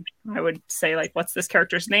up and I would say, like, what's this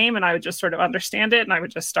character's name? And I would just sort of understand it and I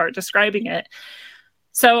would just start describing it.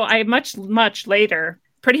 So I much later,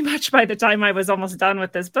 pretty much by the time I was almost done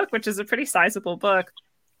with this book, which is a pretty sizable book,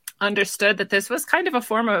 understood that this was kind of a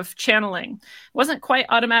form of channeling. It wasn't quite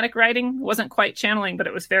automatic writing, it wasn't quite channeling, but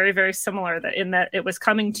it was very, very similar in that it was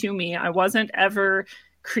coming to me. I wasn't ever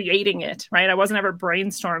creating it, right? I wasn't ever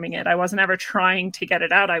brainstorming it. I wasn't ever trying to get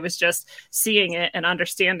it out. I was just seeing it and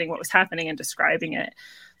understanding what was happening and describing it.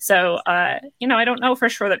 So, I don't know for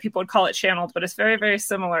sure that people would call it channeled, but it's very, very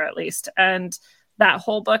similar at least. And that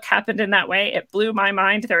whole book happened in that way. It blew my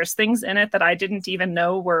mind. There was things in it that I didn't even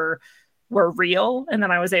know were real. And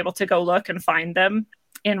then I was able to go look and find them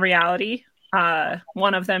in reality.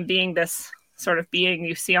 One of them being this sort of being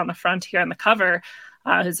you see on the front here on the cover,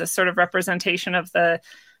 who's a sort of representation of the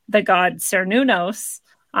god Cernunnos,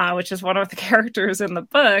 which is one of the characters in the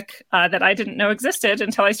book that I didn't know existed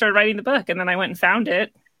until I started writing the book. And then I went and found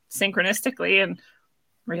it synchronistically and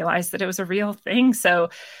realized that it was a real thing. So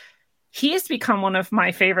he has become one of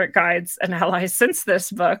my favorite guides and allies since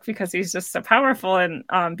this book because he's just so powerful and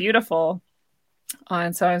beautiful.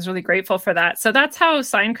 And so I was really grateful for that. So that's how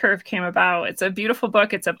Sine Curve came about. It's a beautiful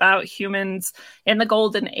book. It's about humans in the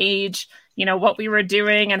golden age, what we were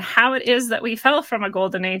doing and how it is that we fell from a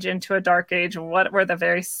golden age into a dark age, and what were the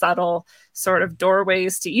very subtle sort of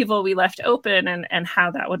doorways to evil we left open, and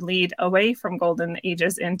how that would lead away from golden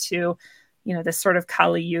ages into, this sort of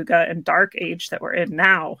Kali Yuga and dark age that we're in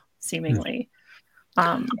now, seemingly.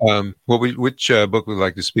 Which book would you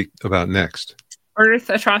like to speak about next? Earth,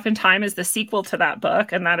 A Trough in Time is the sequel to that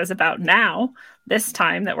book, and that is about now, this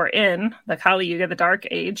time that we're in, the Kali Yuga, the Dark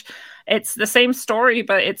Age. It's the same story,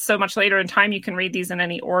 but it's so much later in time. You can read these in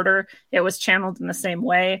any order. It was channeled in the same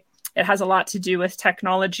way. It has a lot to do with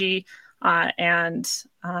technology, and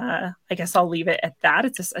I guess I'll leave it at that.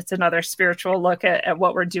 It's another spiritual look at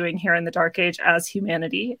what we're doing here in the Dark Age as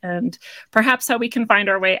humanity, and perhaps how we can find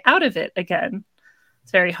our way out of it again.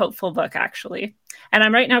 It's a very hopeful book, actually. And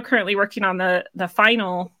I'm right now currently working on the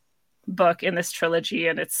final book in this trilogy,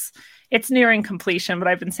 and it's nearing completion, but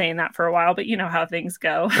I've been saying that for a while, but you know how things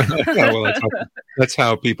go. Well, that's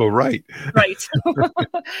how people write. Right.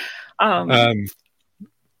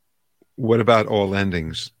 What about All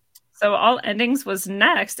Endings? So All Endings was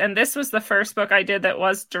next, and this was the first book I did that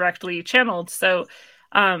was directly channeled. So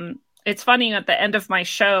it's funny, at the end of my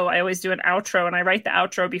show, I always do an outro, and I write the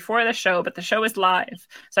outro before the show, but the show is live.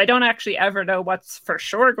 So I don't actually ever know what's for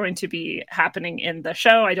sure going to be happening in the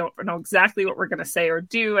show. I don't know exactly what we're going to say or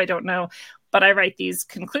do. I don't know. But I write these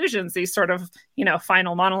conclusions, these sort of,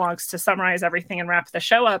 final monologues to summarize everything and wrap the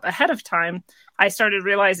show up ahead of time. I started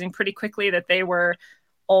realizing pretty quickly that they were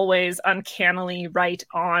always uncannily right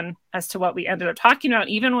on as to what we ended up talking about,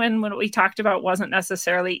 even when what we talked about wasn't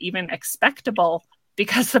necessarily even expectable,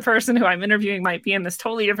 because the person who I'm interviewing might be in this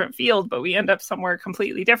totally different field, but we end up somewhere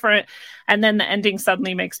completely different. And then the ending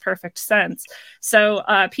suddenly makes perfect sense. So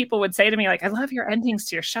people would say to me, like, I love your endings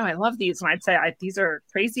to your show. I love these. And I'd say, these are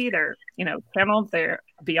crazy. They're, channeled. They're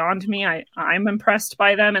beyond me. I'm impressed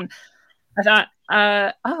by them. And I thought,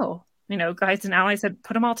 Guides and Allies had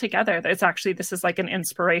put them all together. This is like an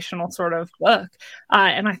inspirational sort of book.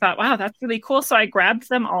 And I thought, wow, that's really cool. So I grabbed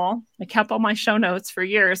them all. I kept all my show notes for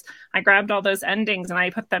years. I grabbed all those endings and I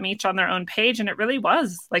put them each on their own page. And it really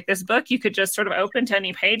was like this book, you could just sort of open to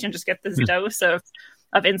any page and just get this dose of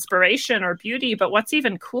inspiration or beauty. But what's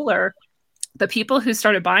even cooler, the people who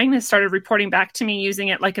started buying this started reporting back to me using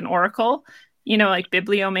it like an oracle, like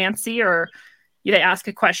bibliomancy, or they ask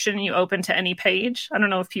a question and you open to any page. I don't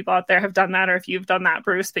know if people out there have done that or if you've done that,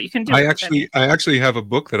 Bruce, but you can do it. I actually have a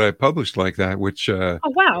book that I published like that, which oh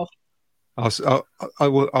wow,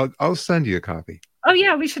 I'll send you a copy. Oh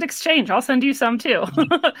yeah, we should exchange. I'll send you some too.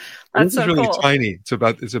 That's so really cool. Tiny. It's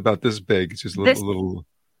about this big. It's just a little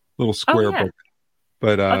square book.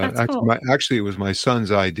 But actually, it was my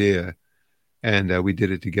son's idea, and we did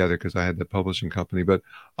it together because I had the publishing company. But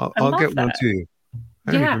I'll get one to you.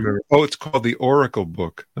 I don't even remember. Oh, it's called The Oracle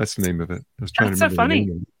Book. That's the name of it. I was trying to remember. That's so funny.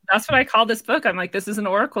 The name. That's what I call this book. I'm like, this is an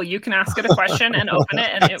oracle. You can ask it a question and open it,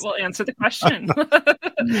 and it will answer the question. All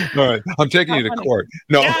right, I'm taking you to court.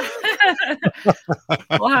 No,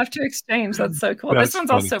 we'll have to exchange. That's so cool. This one's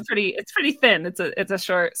funny. Also pretty. It's pretty thin. It's a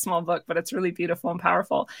short, small book, but it's really beautiful and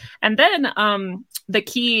powerful. And then the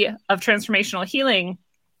key of transformational healing.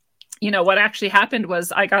 What actually happened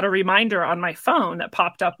was I got a reminder on my phone that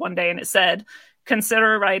popped up one day, and it said,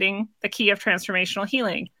 consider writing The Key of Transformational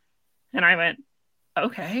Healing. And I went,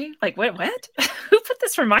 okay, like, what? Who put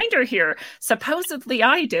this reminder here? Supposedly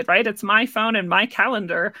I did, right? It's my phone and my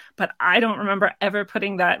calendar, but I don't remember ever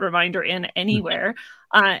putting that reminder in anywhere.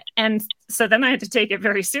 And so then I had to take it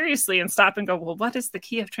very seriously and stop and go, well, what is the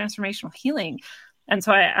key of transformational healing? And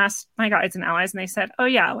so I asked my guides and allies, and they said, oh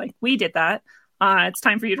yeah, like we did that. It's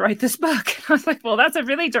time for you to write this book. I was like, well, that's a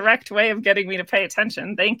really direct way of getting me to pay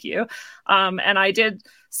attention. Thank you. And I did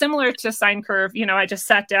similar to Sine Curve. I just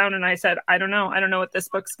sat down and I said, I don't know what this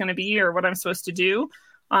book's going to be or what I'm supposed to do.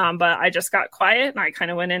 But I just got quiet and I kind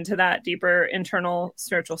of went into that deeper internal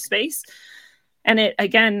spiritual space. And it,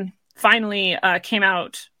 again, finally came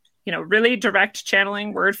out, really direct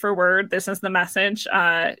channeling, word for word. This is the message.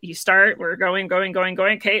 You start, we're going.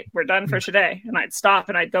 Okay, we're done for today. And I'd stop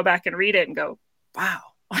and I'd go back and read it and go, wow,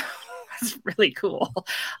 that's really cool.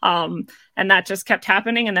 And that just kept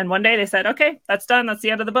happening. And then one day they said, okay, that's done. That's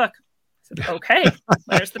the end of the book. I said, okay,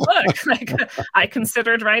 there's the book. Like, I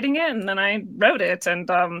considered writing it and then I wrote it.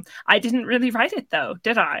 And I didn't really write it though,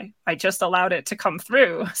 did I? I just allowed it to come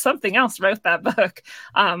through. Something else wrote that book.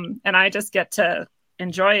 And I just get to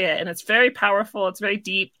enjoy it. And it's very powerful. It's very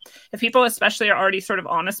deep. If people especially are already sort of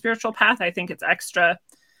on a spiritual path, I think it's extra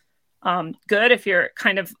good. If you're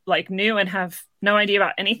kind of like new and have no idea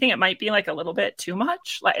about anything, it might be like a little bit too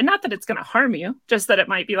much. Like, not that it's going to harm you, just that it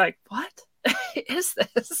might be like, what is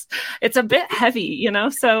this? It's a bit heavy,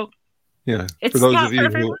 So yeah, it's for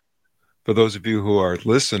those of you who are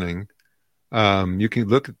listening, you can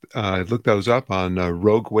look those up on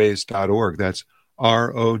rogueways.org. That's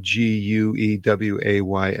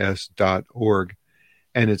ROGUEWAYS.org.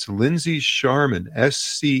 And it's Lindsey Scharmyn,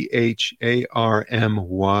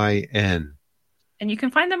 SCHARMYN. And you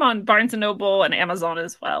can find them on Barnes & Noble and Amazon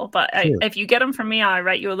as well. But sure. If you get them from me, I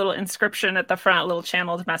write you a little inscription at the front, a little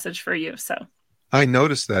channeled message for you. So I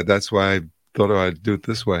noticed that. That's why I thought I'd do it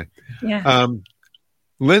this way. Yeah.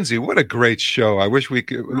 Lindsey, what a great show. I wish we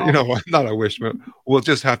could, not I wish, but we'll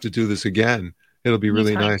just have to do this again. It'll be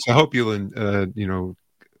really nice. I hope you'll,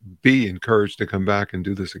 be encouraged to come back and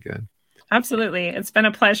do this again. Absolutely. It's been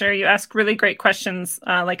a pleasure. You ask really great questions,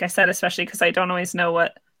 like I said, especially because I don't always know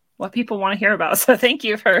what people want to hear about. So thank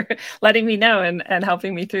you for letting me know and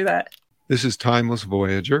helping me through that. This is Timeless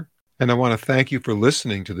Voyager, and I want to thank you for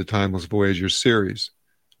listening to the Timeless Voyager series.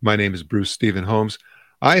 My name is Bruce Stephen Holmes.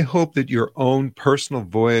 I hope that your own personal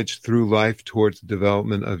voyage through life towards the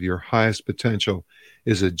development of your highest potential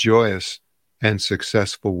is a joyous and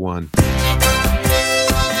successful one.